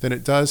says than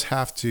it does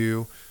have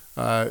to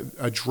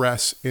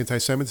address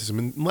anti-Semitism,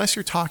 unless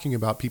you're talking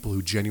about people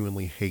who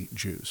genuinely hate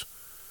Jews.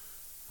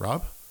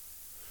 Rob?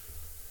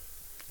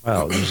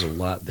 Wow, there's a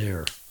lot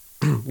there.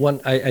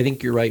 One, I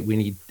think you're right. We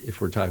need, if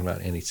we're talking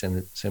about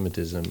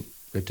anti-Semitism,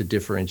 we have to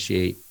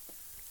differentiate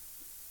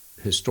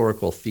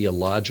historical,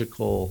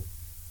 theological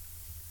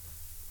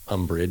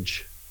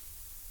umbrage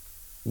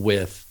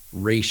with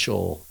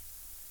racial,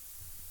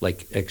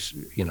 like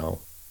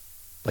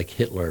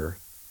Hitler,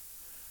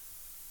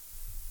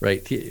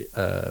 right?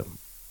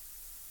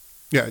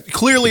 Yeah,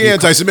 clearly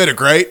anti-Semitic,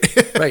 right?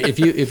 Right. If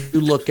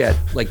you look at,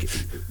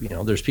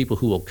 there's people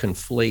who will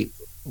conflate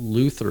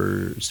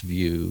Luther's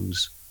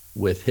views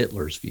with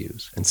Hitler's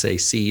views and say,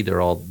 see,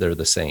 they're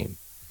the same.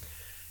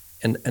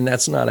 And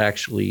that's not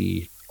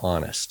actually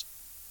honest.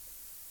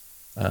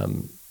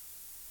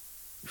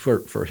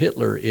 For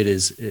Hitler, it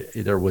is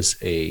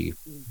a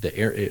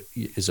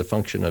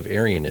function of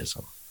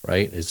Aryanism,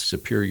 right? It's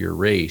superior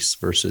race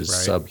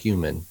versus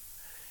subhuman,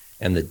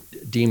 and the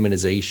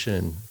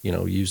demonization,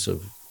 use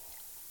of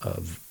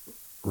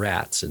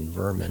rats and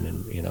vermin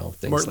and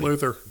things. Martin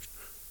Luther.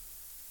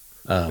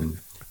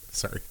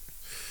 Sorry.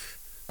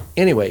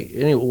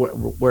 Anyway,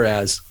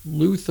 whereas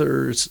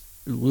Luther,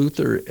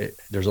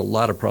 there's a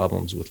lot of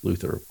problems with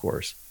Luther, of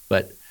course,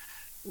 but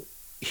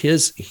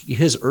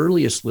his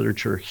earliest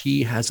literature,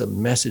 he has a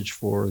message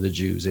for the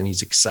Jews, and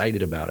he's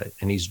excited about it,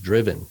 and he's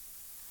driven.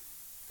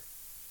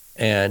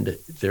 And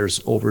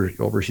there's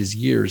over his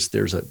years,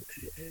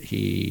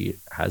 he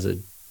has a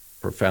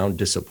profound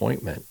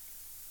disappointment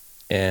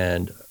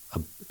and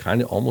a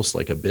kind of almost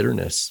like a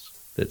bitterness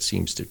that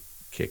seems to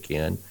kick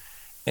in.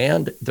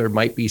 And there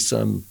might be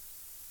some,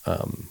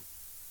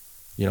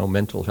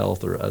 mental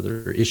health or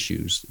other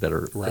issues that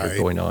are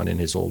going on in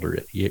his older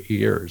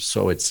years.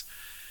 So it's,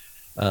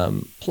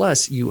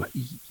 plus you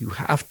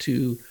have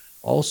to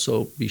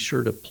also be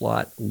sure to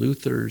plot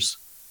Luther's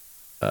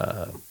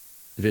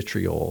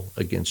vitriol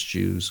against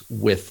Jews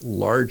with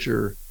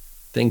larger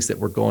things that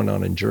were going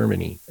on in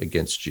Germany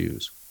against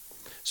Jews.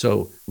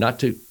 So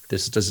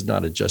this is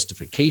not a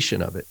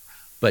justification of it,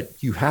 but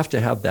you have to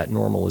have that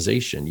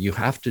normalization. You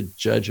have to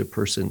judge a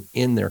person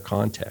in their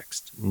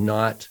context,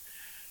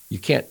 you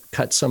can't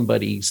cut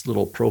somebody's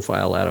little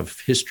profile out of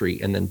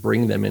history and then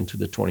bring them into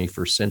the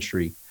 21st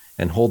century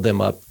and hold them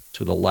up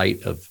to the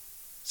light of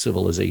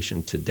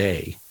civilization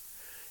today.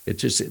 That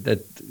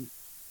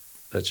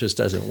just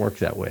doesn't work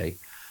that way.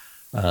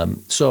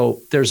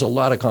 So there's a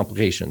lot of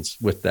complications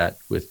with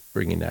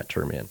bringing that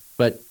term in.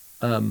 But,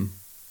 and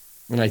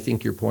I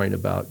think your point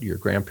about your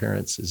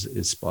grandparents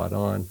is spot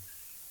on.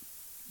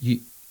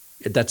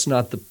 That's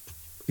not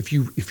if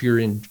you're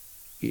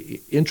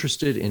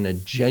interested in a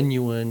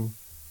genuine,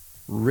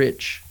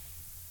 rich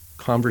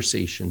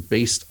conversation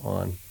based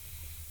on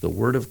the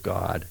Word of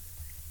God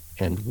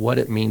and what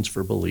it means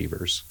for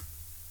believers,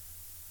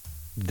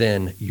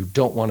 then you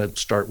don't want to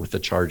start with the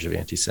charge of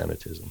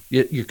anti-Semitism,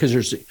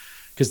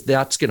 because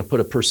that's going to put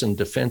a person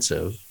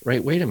defensive,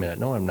 right? Wait a minute,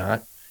 no, I'm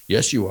not.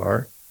 Yes, you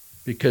are,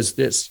 because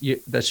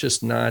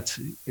that's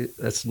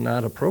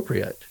not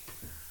appropriate.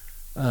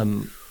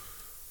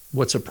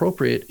 What's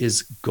appropriate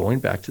is going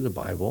back to the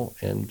Bible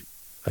and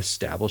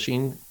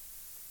establishing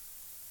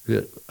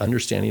the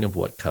understanding of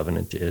what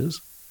covenant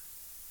is,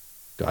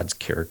 God's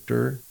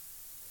character.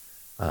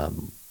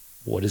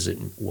 What is it?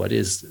 What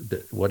is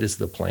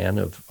the plan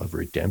of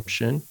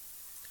redemption?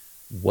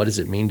 What does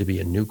it mean to be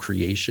a new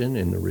creation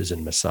in the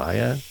risen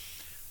Messiah?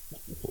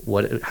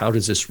 How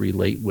does this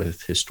relate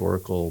with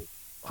historical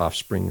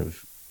offspring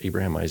of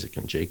Abraham, Isaac,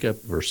 and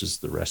Jacob versus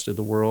the rest of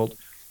the world?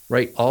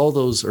 Right? All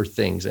those are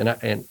things.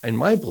 And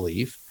my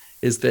belief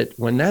is that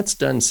when that's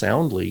done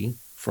soundly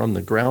from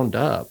the ground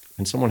up,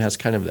 and someone has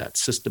kind of that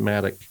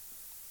systematic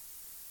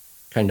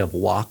kind of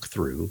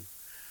walkthrough,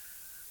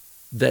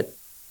 that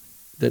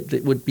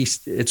it would be,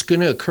 it's going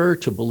to occur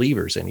to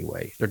believers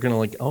anyway. They're going to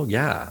like, oh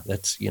yeah,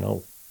 that's,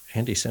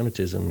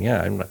 anti-Semitism.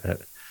 Yeah. I'm not,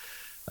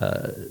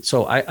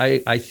 so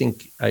I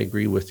think I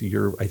agree with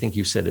I think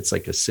you said it's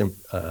like it's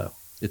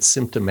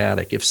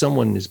symptomatic. If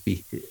someone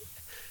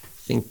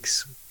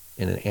thinks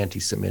in an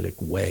anti-Semitic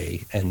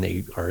way and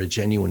they are a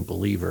genuine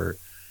believer,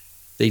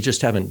 they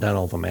just haven't done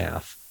all the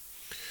math,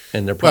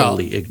 and they're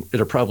probably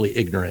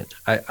ignorant.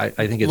 I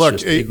think it's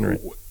just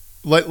ignorant.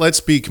 Let's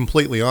be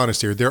completely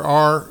honest here. There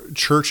are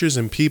churches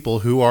and people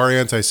who are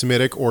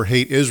anti-Semitic or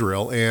hate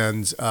Israel,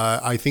 and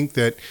I think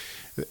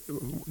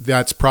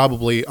that's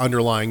probably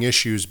underlying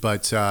issues,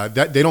 but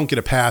that they don't get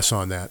a pass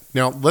on that.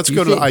 Now let's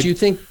go to. Do you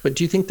think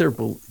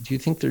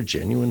they're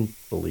genuine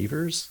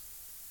believers?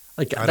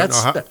 Like, I don't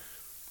know how.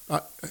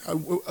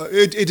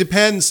 It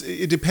depends.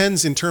 It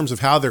depends in terms of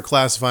how they're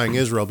classifying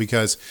Israel,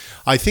 because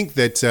I think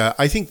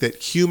that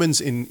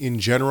humans in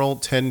general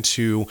tend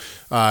to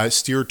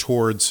steer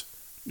towards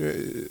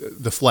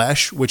the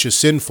flesh, which is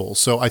sinful.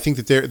 So I think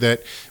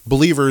that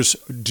believers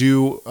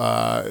do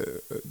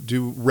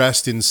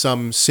rest in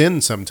some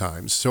sin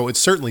sometimes. So it's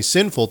certainly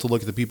sinful to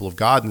look at the people of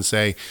God and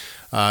say,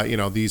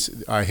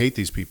 I hate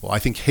these people. I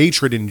think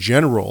hatred in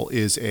general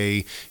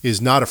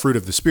is not a fruit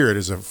of the Spirit,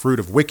 is a fruit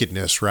of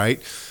wickedness,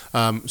 right?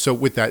 So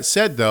with that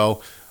said,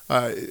 though,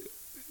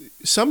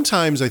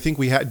 sometimes I think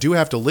we do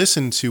have to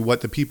listen to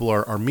what the people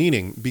are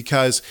meaning,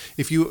 because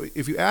if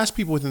you ask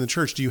people within the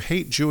church, do you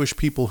hate Jewish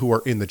people who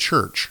are in the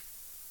church?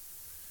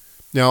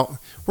 Now,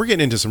 we're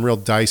getting into some real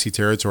dicey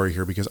territory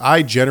here, because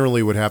I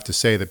generally would have to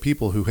say that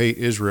people who hate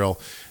Israel,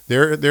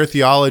 their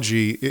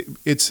theology,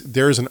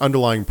 there's an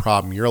underlying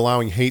problem. You're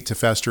allowing hate to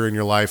fester in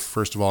your life,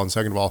 first of all, and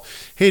second of all,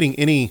 hating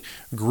any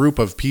group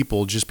of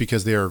people just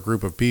because they are a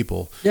group of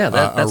people. Yeah,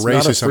 that's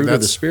not a fruit of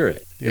the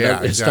Spirit. Yeah,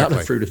 it's exactly.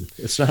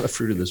 It's not a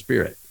fruit of the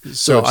Spirit.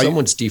 So if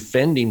someone's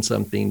defending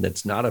something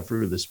that's not a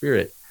fruit of the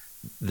Spirit,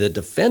 the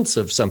defense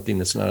of something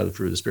that's not a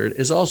fruit of the Spirit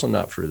is also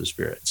not fruit of the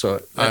Spirit.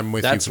 So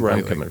that's where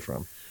I'm coming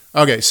from.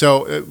 Okay,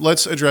 so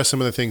let's address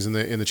some of the things in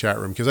the chat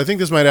room, because I think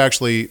this might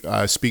actually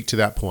speak to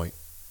that point.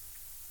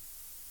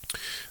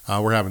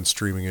 We're having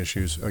streaming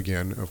issues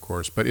again, of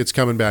course, but it's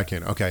coming back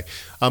in. Okay.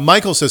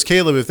 Michael says,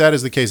 Caleb, if that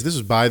is the case, this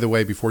is, by the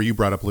way, before you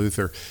brought up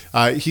Luther.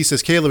 He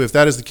says, Caleb, if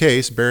that is the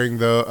case, bearing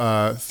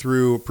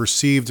through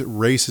perceived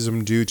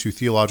racism due to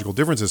theological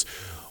differences,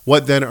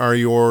 what then are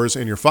yours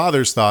and your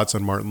father's thoughts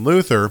on Martin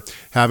Luther?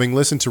 Having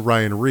listened to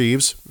Ryan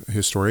Reeves,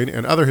 historian,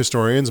 and other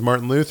historians,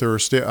 Martin Luther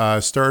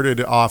started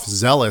off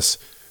zealous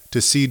to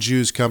see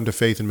Jews come to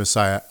faith in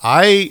Messiah.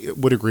 I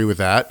would agree with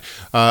that.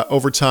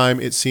 Over time,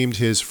 it seemed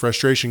his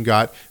frustration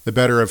got the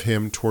better of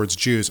him towards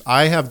Jews.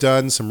 I have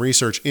done some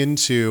research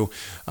into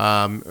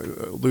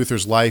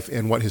Luther's life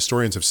and what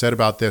historians have said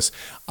about this.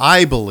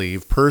 I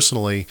believe,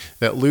 personally,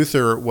 that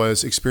Luther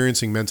was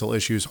experiencing mental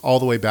issues all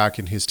the way back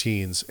in his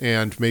teens,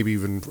 and maybe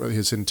even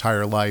his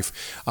entire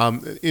life.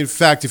 In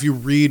fact, if you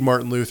read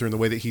Martin Luther and the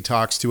way that he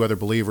talks to other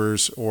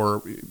believers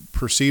or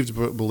perceived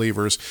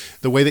believers,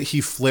 the way that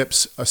he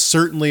flips,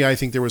 certainly I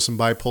think there was some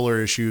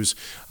bipolar issues,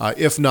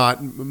 if not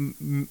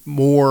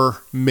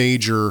more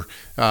major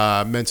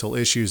mental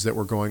issues that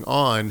were going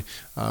on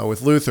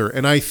with Luther.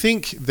 And I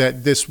think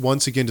that this,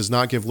 once again, does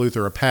not give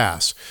Luther a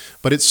pass,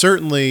 but it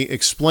certainly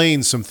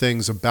explains some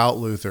things about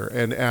Luther.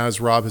 And as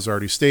Rob has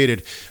already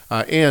stated,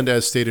 and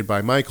as stated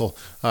by Michael,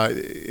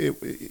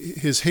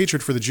 his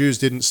hatred for the Jews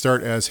didn't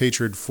start as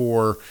hatred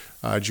for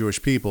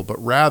Jewish people,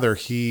 but rather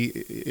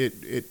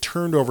it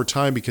turned over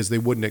time because they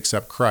wouldn't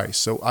accept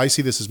Christ. So I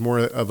see this as more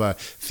of a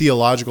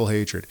theological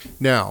hatred.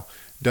 Now,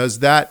 does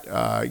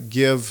that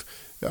give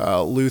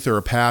Luther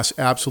a pass?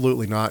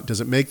 Absolutely not.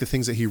 Does it make the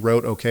things that he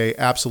wrote okay?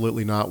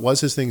 Absolutely not.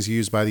 Was his things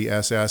used by the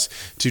SS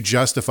to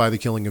justify the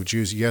killing of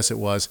Jews? Yes, it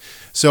was.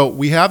 So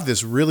we have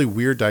this really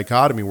weird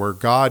dichotomy where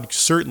God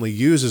certainly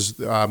uses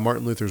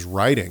Martin Luther's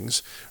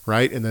writings,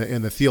 right, and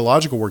the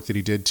theological work that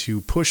he did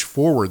to push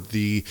forward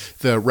the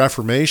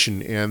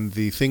Reformation and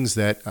the things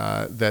that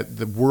that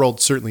the world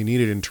certainly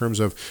needed in terms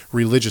of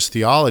religious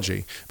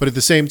theology. But at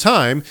the same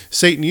time,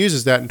 Satan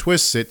uses that and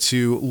twists it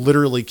to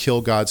literally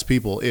kill God's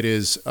people. It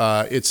is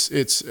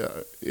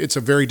it's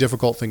a very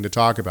difficult thing to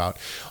talk about.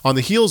 On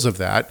the heels of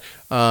that,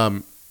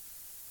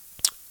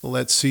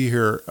 let's see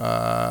here.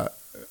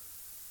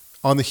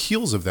 On the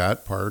heels of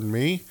that, pardon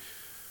me.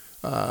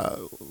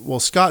 Well,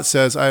 Scott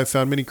says, I have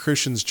found many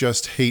Christians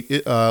just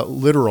hate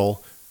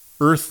literal,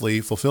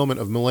 earthly fulfillment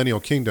of millennial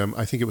kingdom.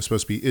 I think it was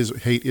supposed to be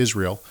hate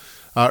Israel.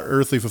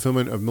 Earthly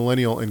fulfillment of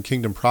millennial and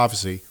kingdom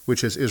prophecy,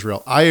 which is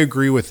Israel. I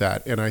agree with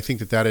that, and I think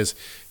that that is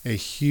a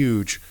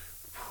huge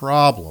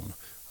problem.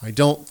 I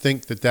don't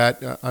think that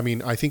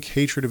I think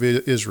hatred of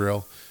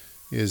Israel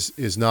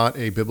is not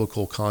a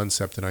biblical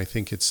concept, and I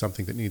think it's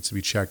something that needs to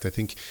be checked. I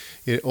think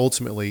it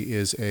ultimately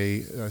is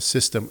a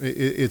system.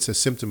 It's a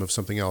symptom of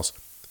something else.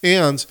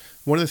 And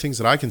one of the things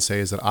that I can say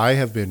is that I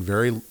have been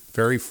very,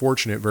 very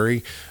fortunate,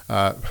 very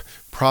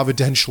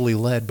providentially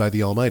led by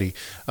the Almighty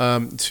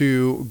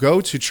to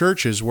go to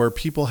churches where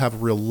people have a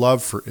real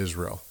love for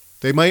Israel.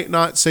 They might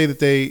not say that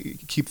they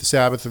keep the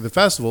Sabbath or the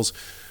festivals,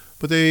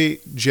 but they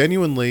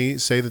genuinely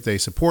say that they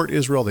support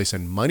Israel. They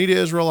send money to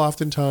Israel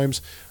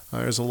oftentimes.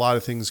 There's a lot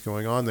of things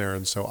going on there.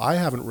 And so I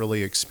haven't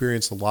really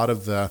experienced a lot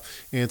of the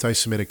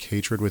anti-Semitic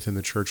hatred within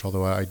the church,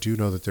 although I do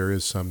know that there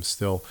is some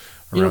still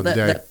around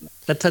today.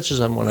 That touches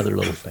on one other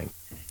little thing.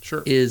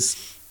 Sure.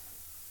 Is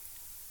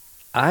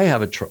I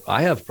have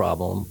a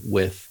problem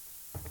with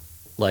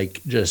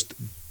like just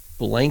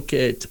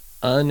blanket,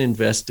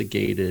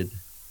 uninvestigated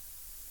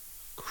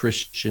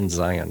Christian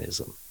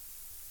Zionism.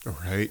 All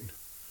right.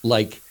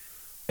 Like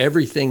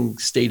everything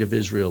state of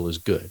Israel is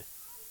good.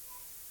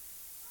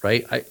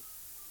 Right?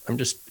 I'm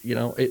just,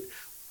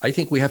 I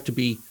think we have to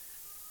be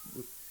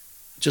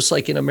just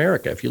like in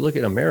America. If you look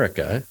at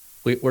America,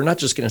 we're not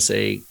just going to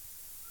say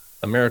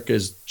America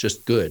is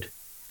just good,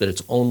 that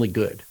it's only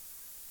good,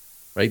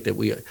 right?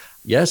 That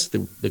yes,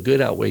 the good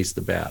outweighs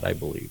the bad, I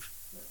believe,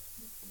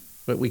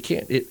 but we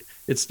can't.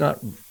 It's not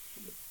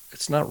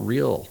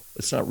real.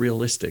 It's not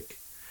realistic.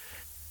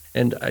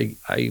 And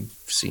I've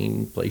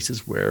seen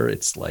places where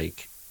it's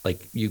like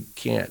you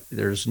can't.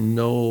 There's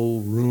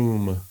no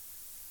room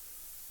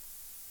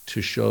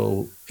to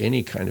show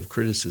any kind of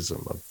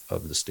criticism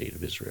of the state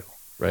of Israel,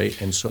 right?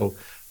 And so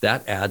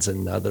that adds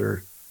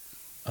another.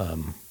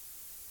 And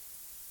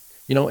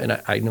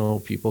I know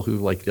people who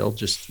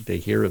they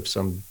hear of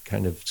some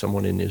kind of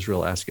someone in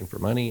Israel asking for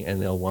money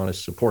and they'll want to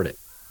support it.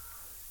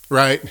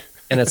 Right.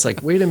 And it's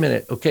like, wait a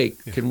minute. Okay.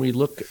 Yeah. Can we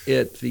look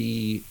at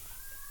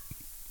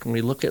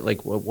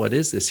like, what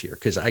is this here?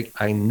 Cause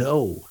I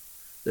know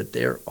that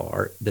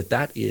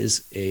that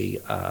is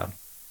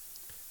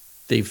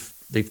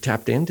they've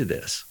tapped into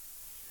this.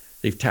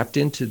 They've tapped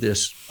into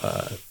this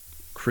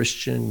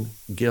Christian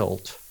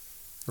guilt.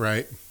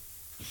 Right.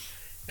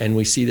 And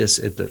we see this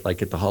at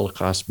the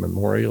Holocaust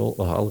Memorial,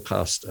 the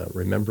Holocaust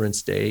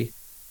Remembrance Day,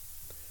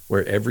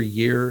 where every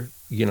year,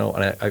 and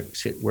I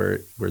see it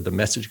where the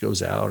message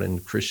goes out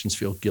and Christians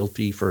feel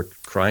guilty for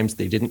crimes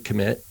they didn't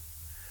commit.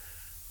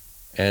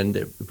 And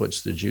it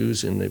puts the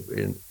Jews on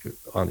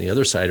the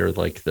other side are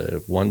like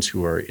the ones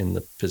who are in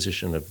the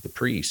position of the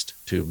priest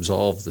to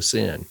absolve the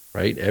sin,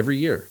 right? Every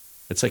year.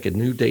 It's like a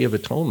new Day of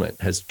Atonement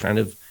has kind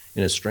of,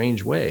 in a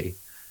strange way,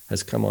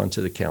 has come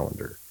onto the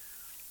calendar.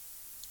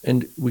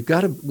 And we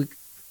got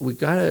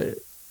to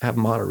have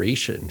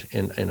moderation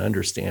and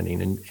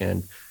understanding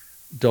and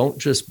don't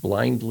just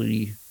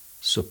blindly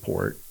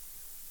support,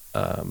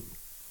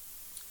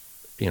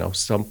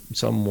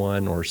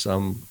 someone or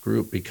some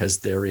group because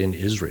they're in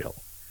Israel.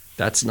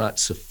 That's not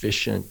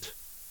sufficient,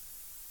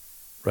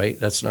 right?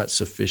 That's not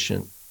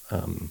sufficient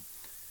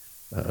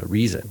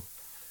reason.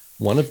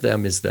 One of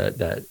them is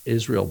that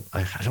Israel.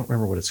 I don't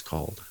remember what it's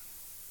called.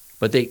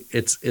 But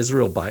it's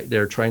Israel.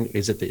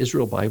 Is it the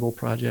Israel Bible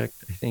Project?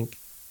 I think,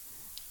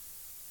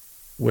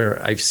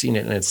 where I've seen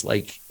it, and it's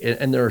like,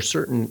 and there are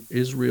certain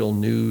Israel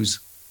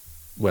news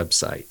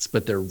websites,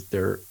 but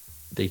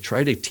they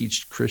try to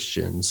teach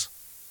Christians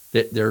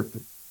that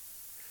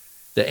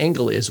the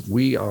angle is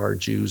we are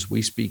Jews,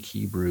 we speak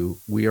Hebrew,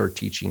 we are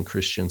teaching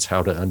Christians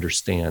how to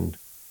understand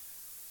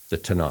the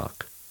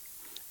Tanakh,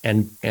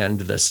 and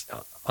this.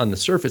 On the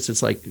surface,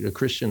 it's like a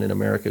Christian in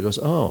America goes,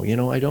 oh,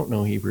 I don't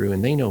know Hebrew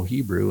and they know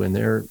Hebrew and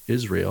they're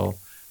Israel,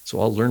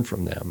 so I'll learn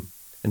from them.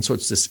 And so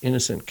it's this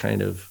innocent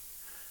kind of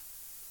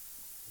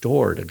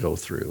door to go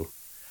through.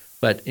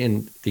 But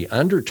in the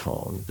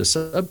undertone, the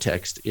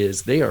subtext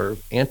is they are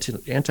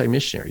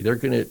anti-missionary. They're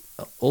going to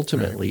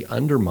ultimately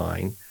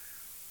undermine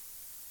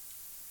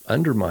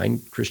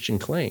Christian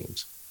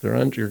claims.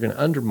 You're going to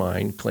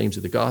undermine claims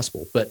of the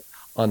gospel. But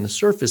on the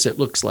surface, it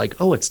looks like,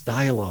 oh, it's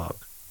dialogue.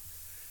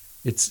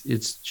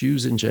 It's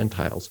Jews and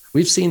Gentiles.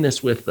 We've seen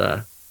this with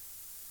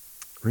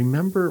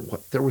remember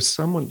what there was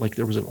someone like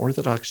there was an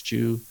Orthodox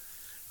Jew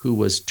who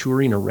was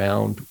touring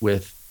around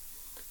with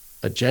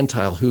a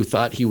Gentile who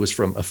thought he was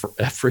from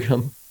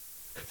Ephraim.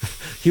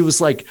 he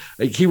was like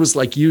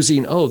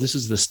using, oh, this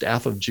is the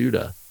staff of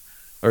Judah,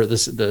 or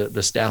this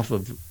the staff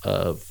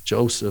of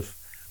Joseph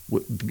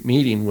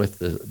meeting with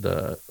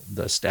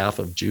the staff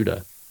of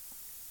Judah.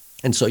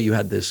 And so you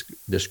had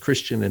this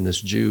Christian and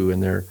this Jew,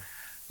 and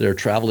they're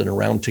traveling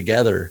around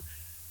together,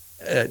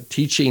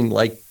 teaching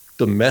like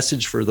the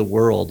message for the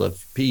world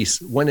of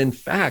peace, when in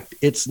fact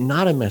it's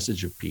not a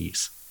message of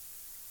peace,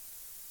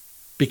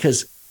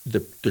 because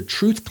the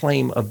truth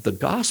claim of the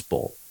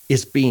gospel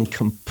is being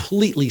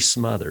completely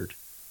smothered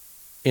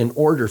in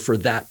order for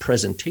that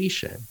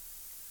presentation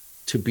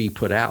to be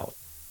put out.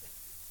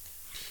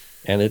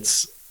 And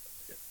it's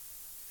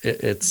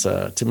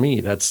to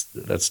me,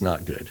 that's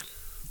not good.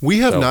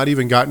 We have not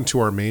even gotten to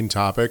our main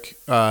topic,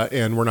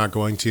 and we're not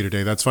going to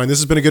today. That's fine. This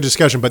has been a good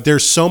discussion, but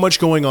there's so much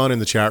going on in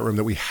the chat room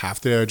that we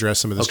have to address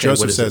some of this. Okay,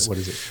 Joseph says, what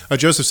is it?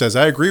 Joseph says,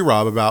 I agree,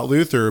 Rob, about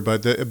Luther,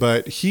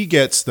 but he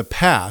gets the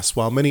pass,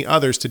 while many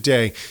others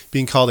today,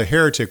 being called a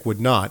heretic, would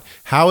not.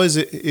 How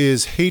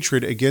is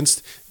hatred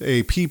against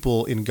a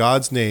people in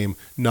God's name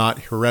not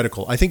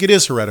heretical? I think it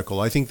is heretical.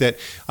 I think that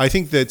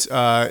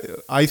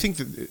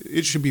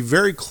it should be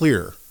very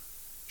clear.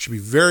 Should be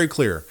very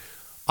clear.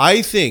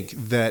 I think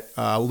that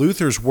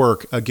Luther's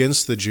work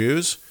against the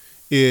Jews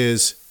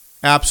is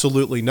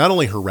absolutely not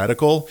only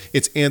heretical,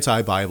 it's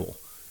anti-Bible.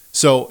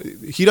 So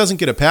he doesn't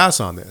get a pass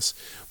on this.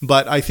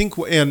 But I think,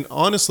 and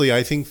honestly,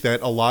 I think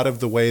that a lot of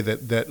the way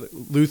that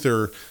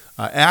Luther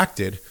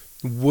acted,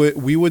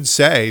 we would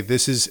say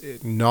this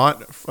is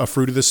not a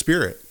fruit of the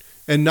Spirit.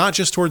 And not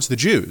just towards the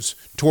Jews,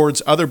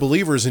 towards other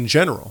believers in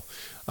general.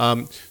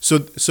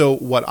 So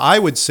what I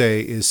would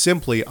say is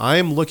simply, I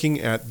am looking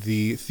at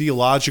the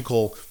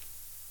theological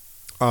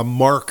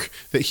mark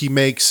that he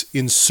makes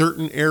in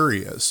certain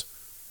areas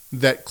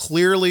that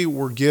clearly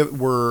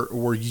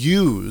were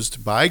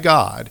used by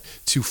God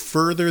to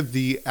further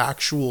the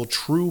actual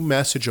true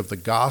message of the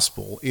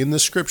gospel in the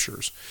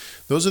scriptures.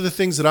 Those are the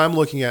things that I'm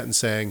looking at and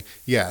saying,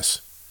 yes.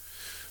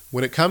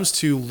 When it comes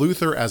to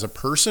Luther as a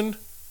person,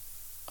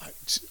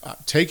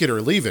 take it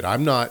or leave it.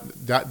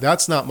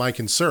 That's not my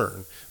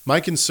concern. My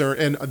concern,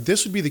 and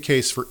this would be the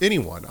case for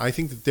anyone. I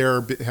think that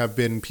there have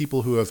been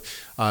people who have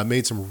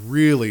made some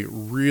really,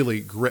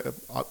 really great.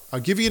 I'll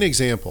give you an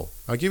example.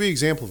 I'll give you an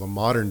example of a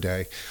modern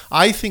day.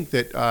 I think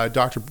that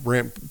Dr.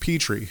 Brant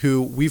Pitre,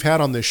 who we've had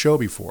on this show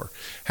before,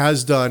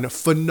 has done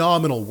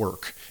phenomenal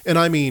work. And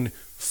I mean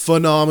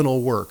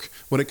phenomenal work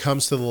when it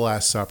comes to the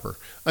Last Supper.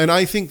 And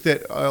I think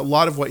that a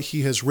lot of what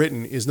he has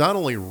written is not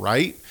only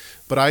right,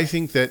 but I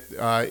think that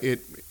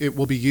it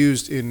will be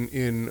used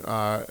in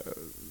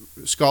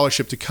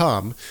scholarship to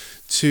come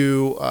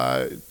to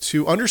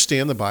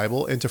understand the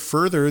Bible and to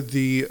further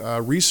the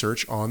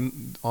research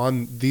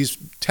on these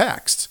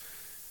texts.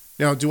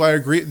 Now, do I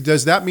agree?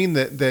 Does that mean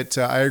that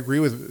I agree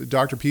with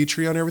Dr.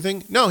 Pitre on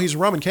everything? No, he's a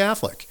Roman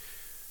Catholic.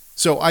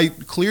 So I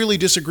clearly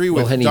disagree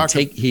with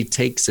Dr. He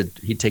takes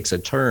a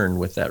turn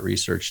with that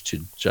research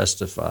to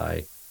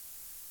justify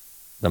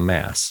the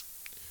Mass.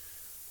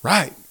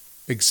 Right.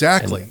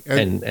 Exactly.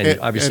 And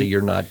obviously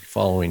you're not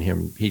following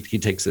him. He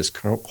takes this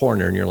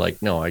corner and you're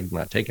like, no, I'm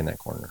not taking that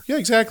corner. Yeah,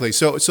 exactly.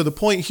 So the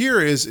point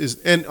here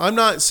is, and I'm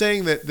not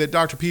saying that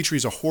Dr. Pitre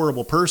is a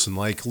horrible person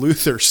like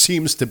Luther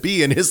seems to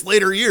be in his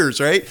later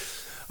years, right?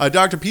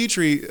 Dr.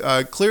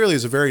 Pitre clearly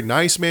is a very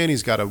nice man.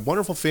 He's got a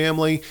wonderful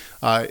family.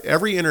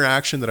 Every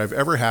interaction that I've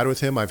ever had with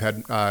him, I've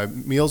had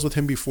meals with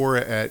him before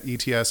at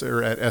ETS,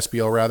 or at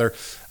SBL rather.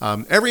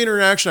 Every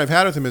interaction I've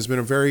had with him has been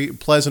a very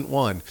pleasant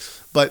one.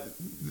 But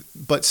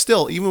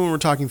still, even when we're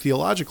talking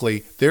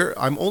theologically,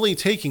 I'm only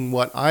taking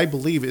what I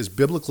believe is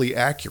biblically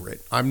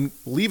accurate. I'm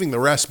leaving the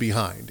rest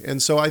behind.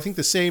 And so I think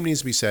the same needs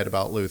to be said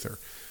about Luther.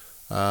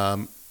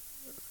 And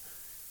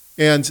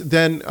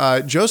then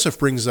Joseph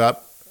brings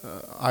up,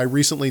 I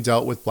recently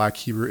dealt with Black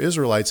Hebrew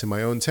Israelites in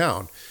my own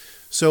town.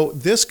 So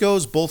this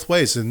goes both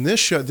ways. And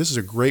this is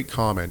a great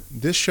comment.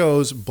 This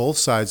shows both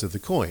sides of the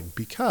coin,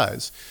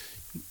 because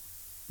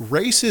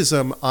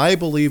racism, I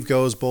believe,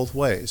 goes both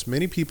ways.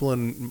 Many people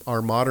in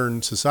our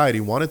modern society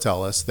want to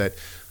tell us that,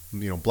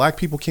 black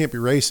people can't be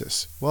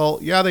racist. Well,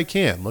 yeah, they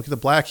can. Look at the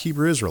Black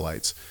Hebrew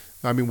Israelites.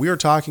 I mean, we are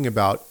talking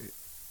about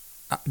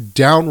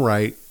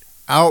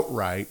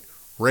outright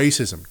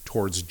racism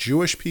towards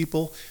Jewish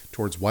people,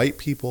 towards white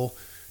people,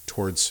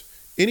 towards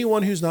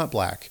anyone who's not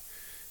black.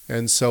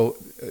 And so,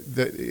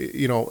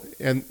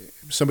 and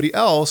somebody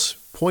else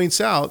points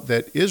out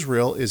that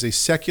Israel is a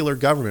secular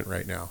government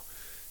right now.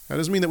 That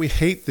doesn't mean that we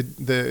hate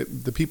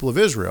the people of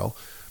Israel,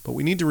 but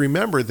we need to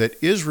remember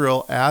that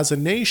Israel as a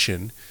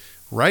nation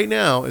right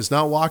now is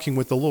not walking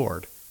with the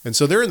Lord. And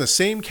so they're in the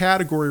same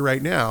category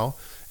right now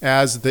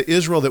as the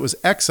Israel that was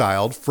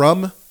exiled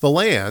from the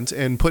land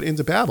and put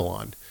into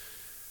Babylon.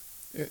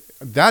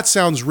 That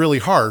sounds really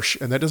harsh,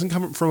 and that doesn't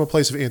come from a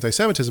place of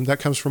anti-Semitism. That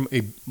comes from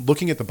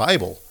looking at the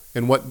Bible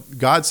and what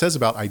God says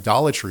about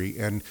idolatry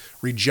and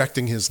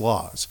rejecting his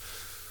laws.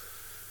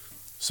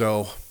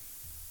 So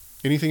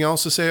Anything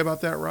else to say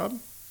about that, Rob?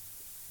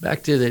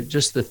 Back to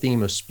just the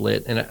theme of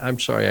split. And I'm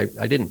sorry,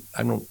 I'm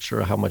not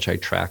sure how much I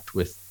tracked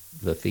with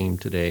the theme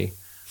today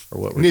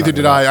or what we're Neither did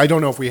about. I. I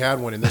don't know if we had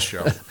one in this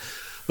show.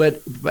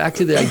 But back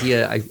to the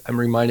idea, I'm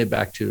reminded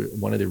back to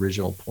one of the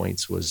original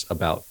points was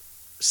about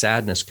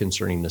sadness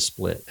concerning the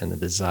split and the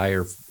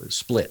desire for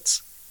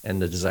splits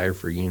and the desire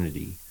for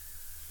unity.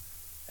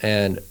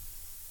 And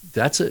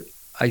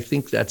I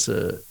think it's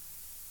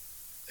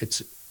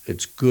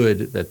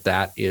good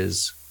that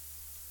is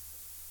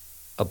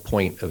a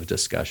point of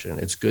discussion.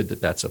 It's good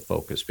that that's a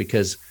focus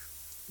because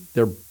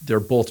they're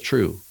both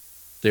true.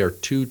 They are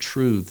two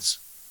truths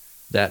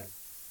that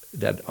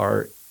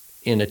are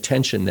in a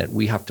tension that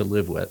we have to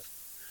live with.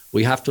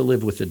 We have to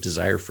live with the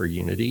desire for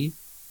unity,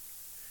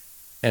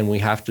 and we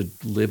have to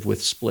live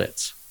with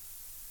splits.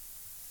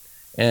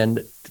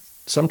 And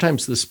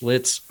sometimes the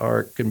splits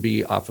can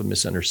be off of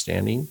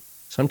misunderstanding.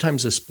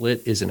 Sometimes a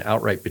split is an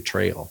outright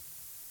betrayal.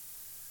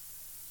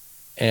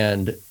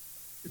 And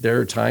there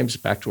are times,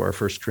 back to our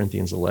 1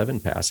 Corinthians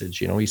 11 passage,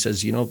 he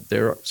says,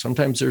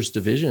 sometimes there's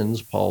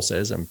divisions, Paul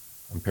says, I'm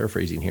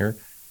paraphrasing here,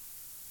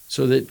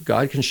 so that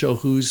God can show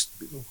who's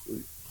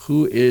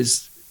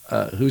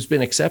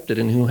been accepted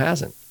and who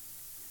hasn't.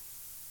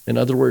 In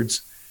other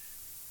words,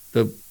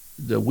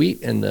 the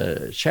wheat and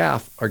the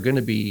chaff are going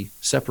to be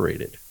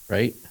separated,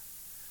 right?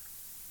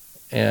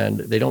 And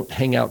they don't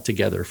hang out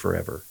together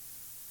forever.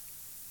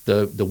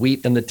 The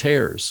wheat and the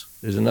tares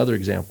is another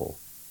example.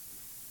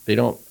 They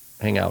don't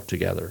hang out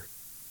together,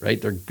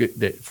 right? They're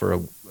good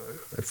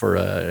for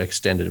an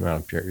extended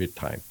amount of period of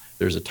time.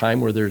 There's a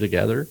time where they're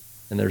together,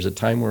 and there's a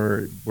time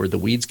where the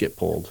weeds get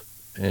pulled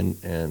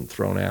and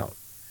thrown out.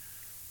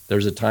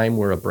 There's a time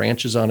where a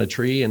branch is on a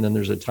tree, and then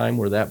there's a time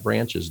where that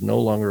branch is no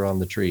longer on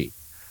the tree.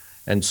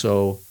 And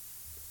so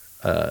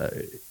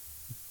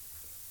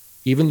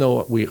even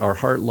though our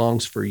heart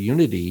longs for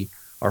unity,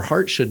 our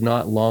heart should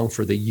not long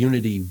for the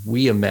unity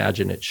we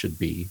imagine it should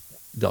be.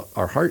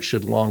 Our heart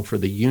should long for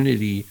the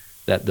unity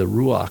that the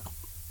Ruach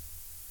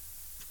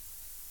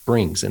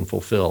brings and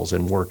fulfills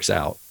and works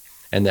out.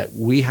 And that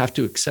we have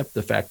to accept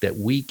the fact that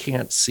we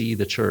can't see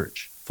the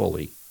church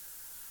fully.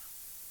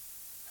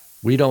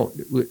 We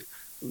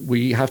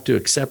have to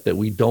accept that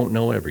we don't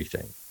know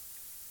everything,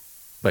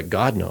 but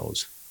God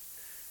knows.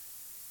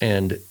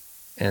 And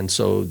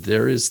so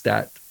there is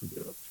that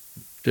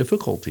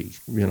difficulty,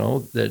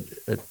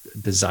 that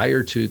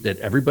desire that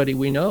everybody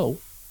we know,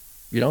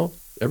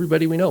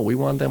 we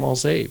want them all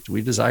saved.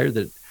 We desire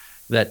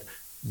that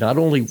not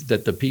only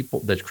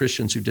that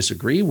Christians who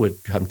disagree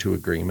would come to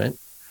agreement,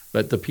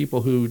 but the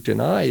people who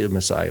deny the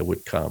Messiah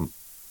would come,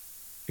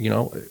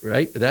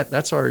 right?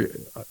 That's a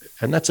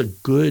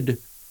good,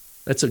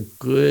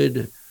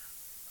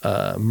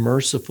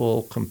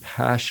 merciful,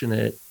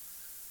 compassionate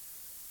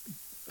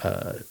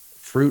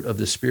fruit of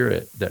the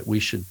Spirit that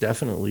we should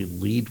definitely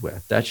lead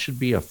with. That should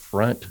be a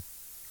front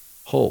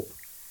hope.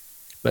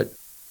 But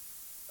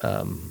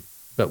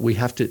we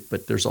have to.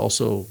 But there's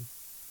also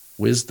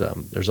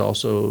wisdom. There's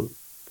also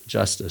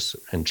justice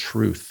and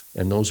truth,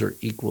 and those are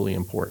equally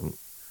important.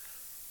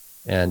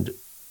 And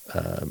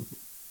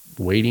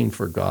waiting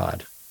for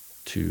God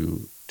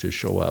to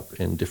show up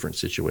in different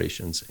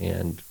situations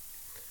and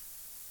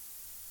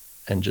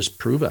just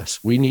prove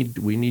us. We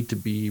need to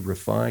be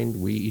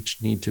refined. We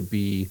each need to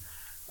be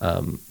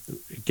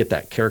get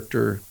that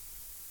character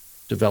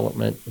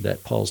development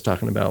that Paul's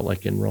talking about,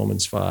 like in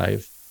Romans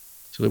 5,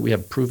 so that we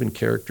have proven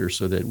character,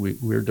 so that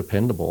we're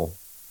dependable.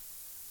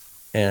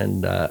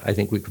 And I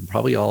think we can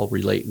probably all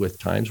relate with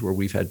times where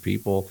we've had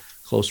people,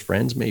 close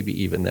friends,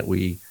 maybe even that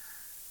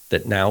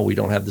now we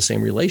don't have the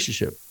same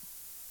relationship,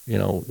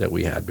 that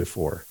we had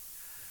before,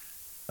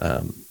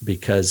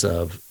 because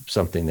of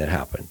something that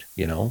happened,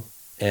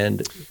 And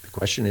the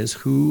question is,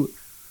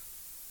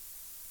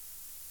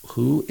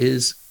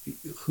 who's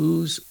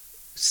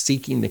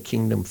seeking the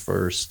kingdom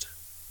first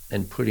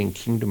and putting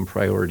kingdom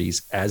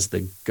priorities as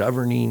the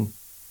governing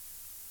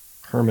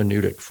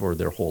hermeneutic for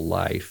their whole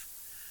life?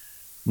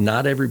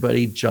 Not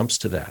everybody jumps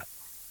to that.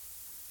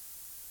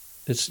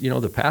 It's,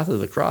 the path of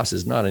the cross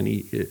is not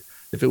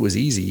if it was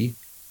easy,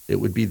 it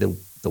would be the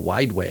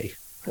wide way,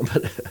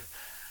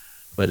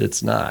 but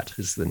it's not.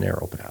 It's the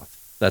narrow path.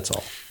 That's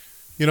all.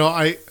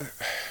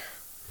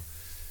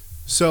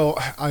 So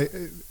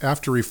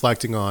after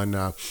reflecting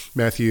on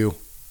Matthew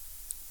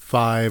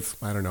 5,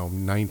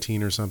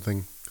 19 or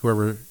something,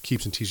 whoever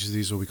keeps and teaches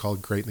these will be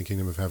called great in the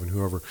kingdom of heaven.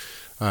 Whoever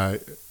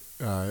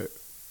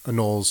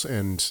annuls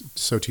and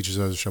so teaches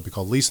others shall be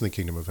called least in the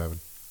kingdom of heaven.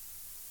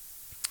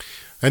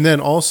 And then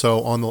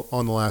also on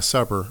the Last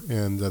Supper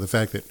and the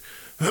fact that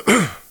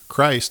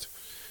Christ,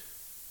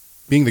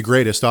 being the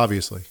greatest,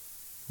 obviously,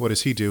 what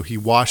does he do? He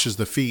washes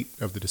the feet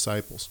of the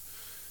disciples.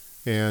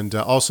 And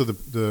also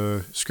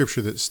the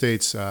scripture that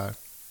states,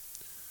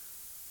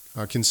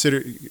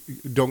 consider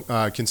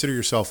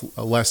yourself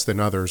less than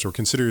others, or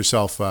consider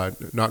yourself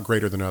not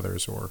greater than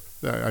others, or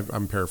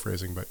I'm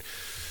paraphrasing, but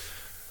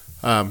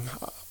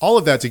all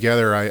of that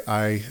together,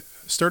 I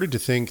started to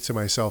think to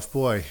myself,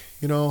 boy,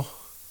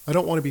 I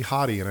don't want to be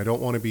haughty, and I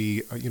don't want to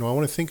be, I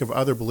want to think of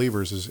other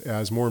believers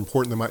as more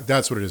important than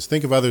that's what it is.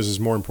 Think of others as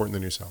more important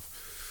than yourself.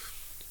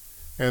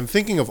 And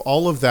thinking of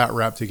all of that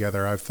wrapped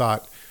together, I've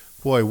thought,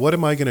 boy, what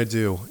am I going to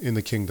do in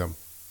the kingdom?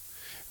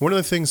 One of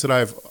the things that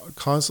I've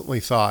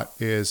constantly thought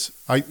is,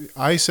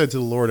 I said to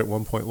the Lord at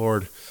one point,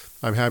 Lord,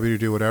 I'm happy to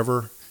do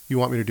whatever you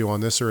want me to do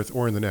on this earth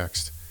or in the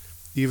next,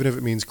 even if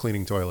it means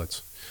cleaning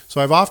toilets. So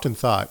I've often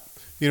thought,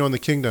 in the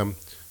kingdom,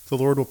 the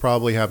Lord will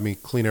probably have me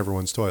clean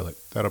everyone's toilet.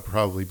 That'll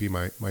probably be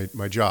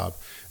my job.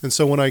 And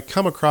so when I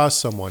come across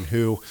someone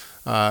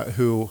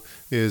who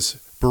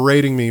is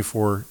berating me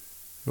for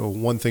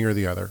one thing or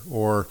the other,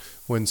 or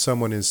when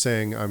someone is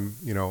saying I'm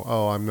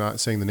not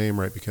saying the name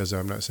right because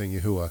I'm not saying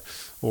Yahuwah,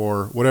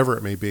 or whatever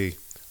it may be,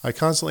 I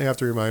constantly have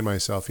to remind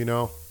myself, in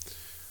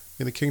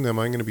the kingdom,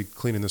 I'm going to be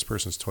cleaning this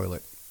person's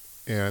toilet,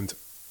 and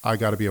I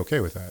got to be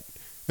okay with that.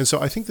 And so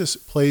I think this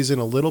plays in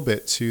a little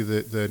bit to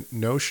the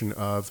notion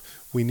of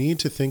we need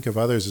to think of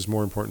others as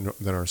more important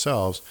than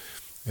ourselves.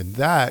 And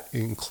that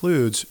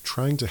includes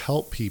trying to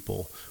help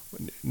people,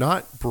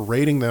 not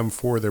berating them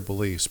for their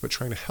beliefs, but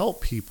trying to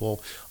help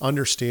people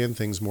understand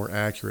things more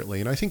accurately.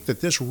 And I think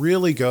that this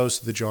really goes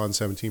to the John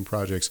 17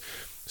 Project's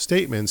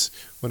statements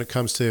when it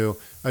comes to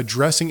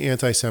addressing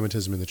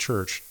anti-Semitism in the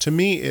church. To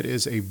me, it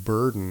is a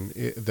burden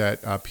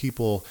that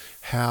people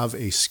have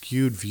a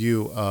skewed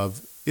view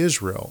of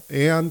Israel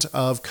and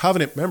of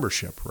covenant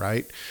membership,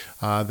 right?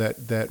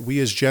 That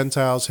we as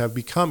Gentiles have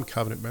become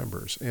covenant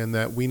members, and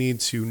that we need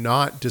to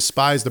not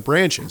despise the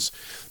branches,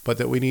 but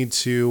that we need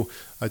to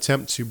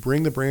attempt to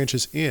bring the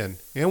branches in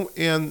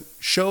and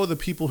show the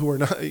people who are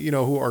not,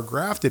 who are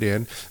grafted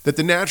in, that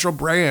the natural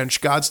branch,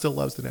 God still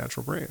loves the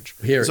natural branch.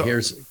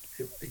 Here's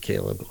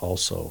Caleb.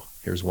 Also,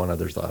 here's one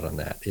other thought on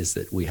that: is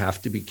that we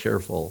have to be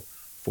careful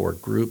for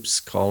groups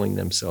calling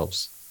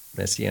themselves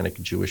Messianic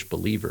Jewish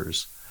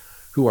believers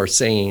who are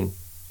saying,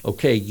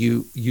 okay,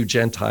 you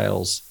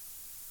Gentiles,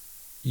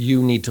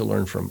 you need to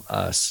learn from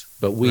us,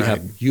 but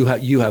you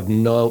have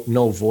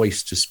no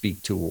voice to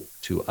speak to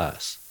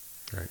us.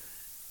 Right.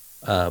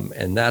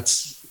 And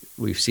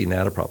we've seen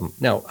that a problem.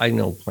 Now, I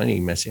know plenty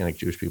of Messianic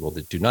Jewish people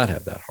that do not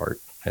have that heart,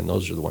 and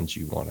those are the ones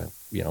you want to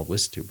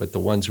listen to. But the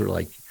ones who are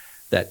like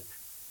that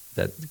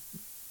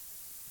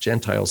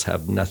Gentiles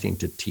have nothing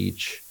to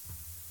teach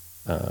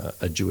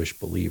a Jewish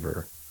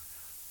believer.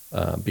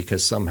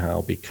 Because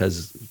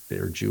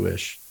they're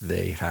Jewish,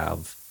 they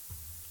have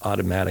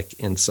automatic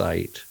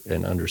insight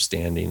and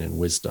understanding and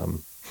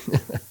wisdom.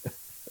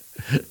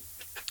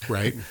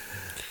 Right.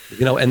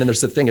 And then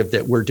there's the thing of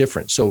that we're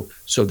different. So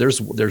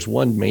there's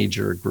one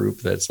major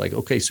group that's like,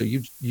 okay, so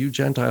you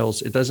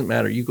Gentiles, it doesn't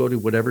matter. You go to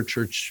whatever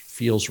church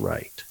feels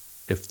right.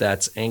 If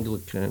that's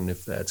Anglican,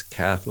 if that's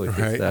Catholic,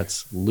 right, if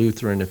that's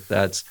Lutheran, if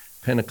that's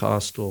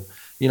Pentecostal,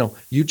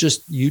 you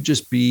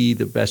just be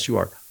the best you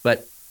are.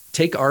 But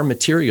take our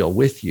material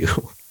with you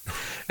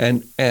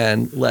and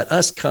let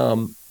us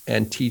come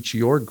and teach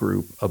your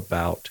group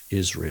about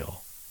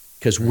Israel,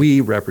 because we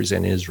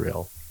represent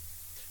Israel.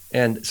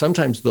 And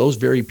sometimes those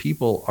very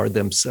people are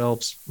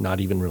themselves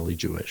not even really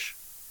Jewish,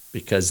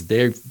 because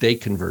they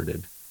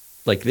converted.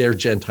 Like they're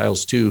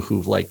Gentiles too,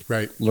 who've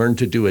learned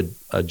to do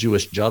a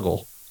Jewish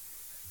juggle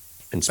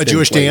and a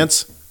Jewish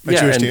dance.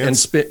 And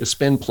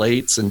spin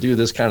plates and do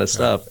this kind of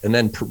stuff, and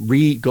then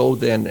go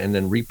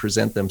and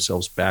represent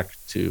themselves back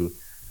to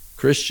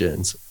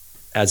Christians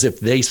as if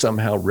they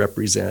somehow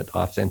represent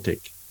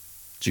authentic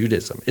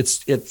Judaism.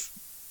 It's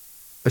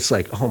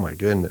like, oh my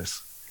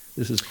goodness,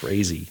 this is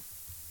crazy.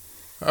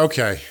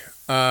 Okay.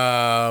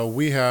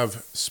 We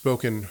have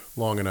spoken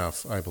long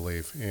enough, I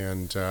believe,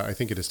 and I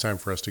think it is time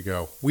for us to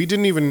go. We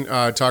didn't even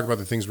talk about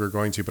the things we were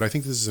going to, but I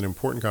think this is an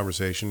important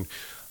conversation.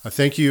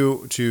 Thank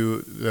you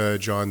to the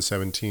John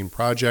 17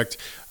 Project.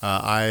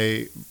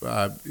 And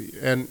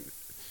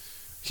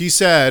he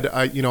said,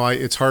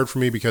 it's hard for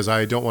me because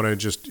I don't want to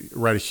just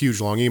write a huge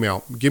long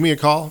email. Give me a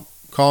call.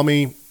 Call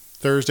me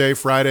Thursday,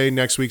 Friday,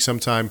 next week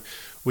sometime.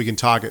 We can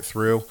talk it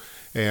through.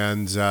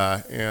 And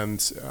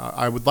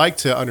I would like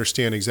to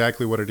understand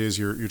exactly what it is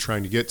you're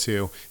trying to get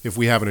to if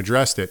we haven't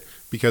addressed it,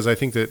 because I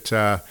think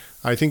that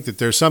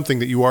there's something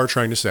that you are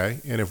trying to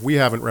say, and if we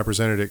haven't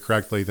represented it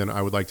correctly, then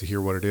I would like to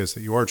hear what it is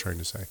that you are trying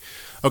to say.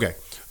 Okay.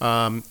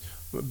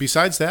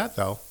 Besides that,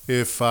 though,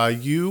 if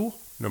you,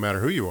 no matter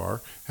who you are,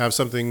 have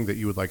something that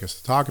you would like us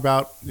to talk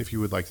about, if you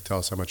would like to tell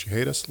us how much you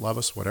hate us, love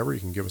us, whatever, you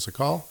can give us a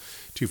call,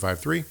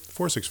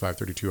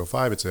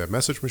 253-465-3205. It's a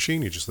message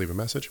machine. You just leave a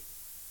message.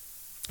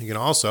 You can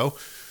also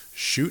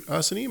shoot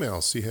us an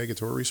email,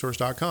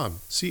 chegg@torahresource.com,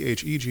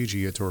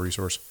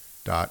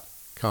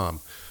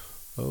 chegg@torahresource.com.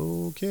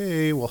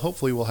 Okay, well,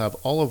 hopefully we'll have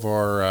all of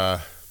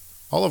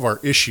our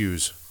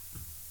issues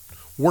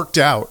worked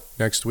out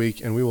next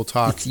week, and we will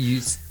talk.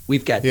 Issues.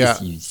 We've got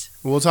issues.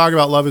 We'll talk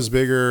about Love is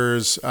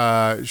Bigger's.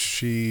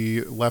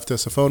 She left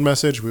us a phone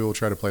message. We will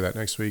try to play that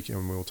next week,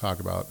 and we will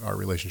talk about our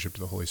relationship to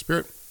the Holy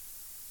Spirit.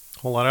 A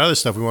whole lot of other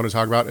stuff we want to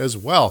talk about as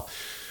well.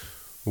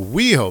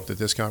 We hope that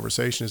this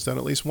conversation has done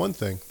at least one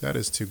thing. That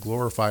is to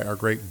glorify our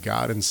great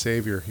God and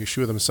Savior,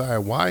 Yeshua the Messiah.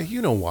 Why?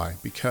 You know why.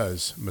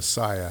 Because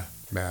Messiah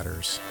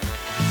matters.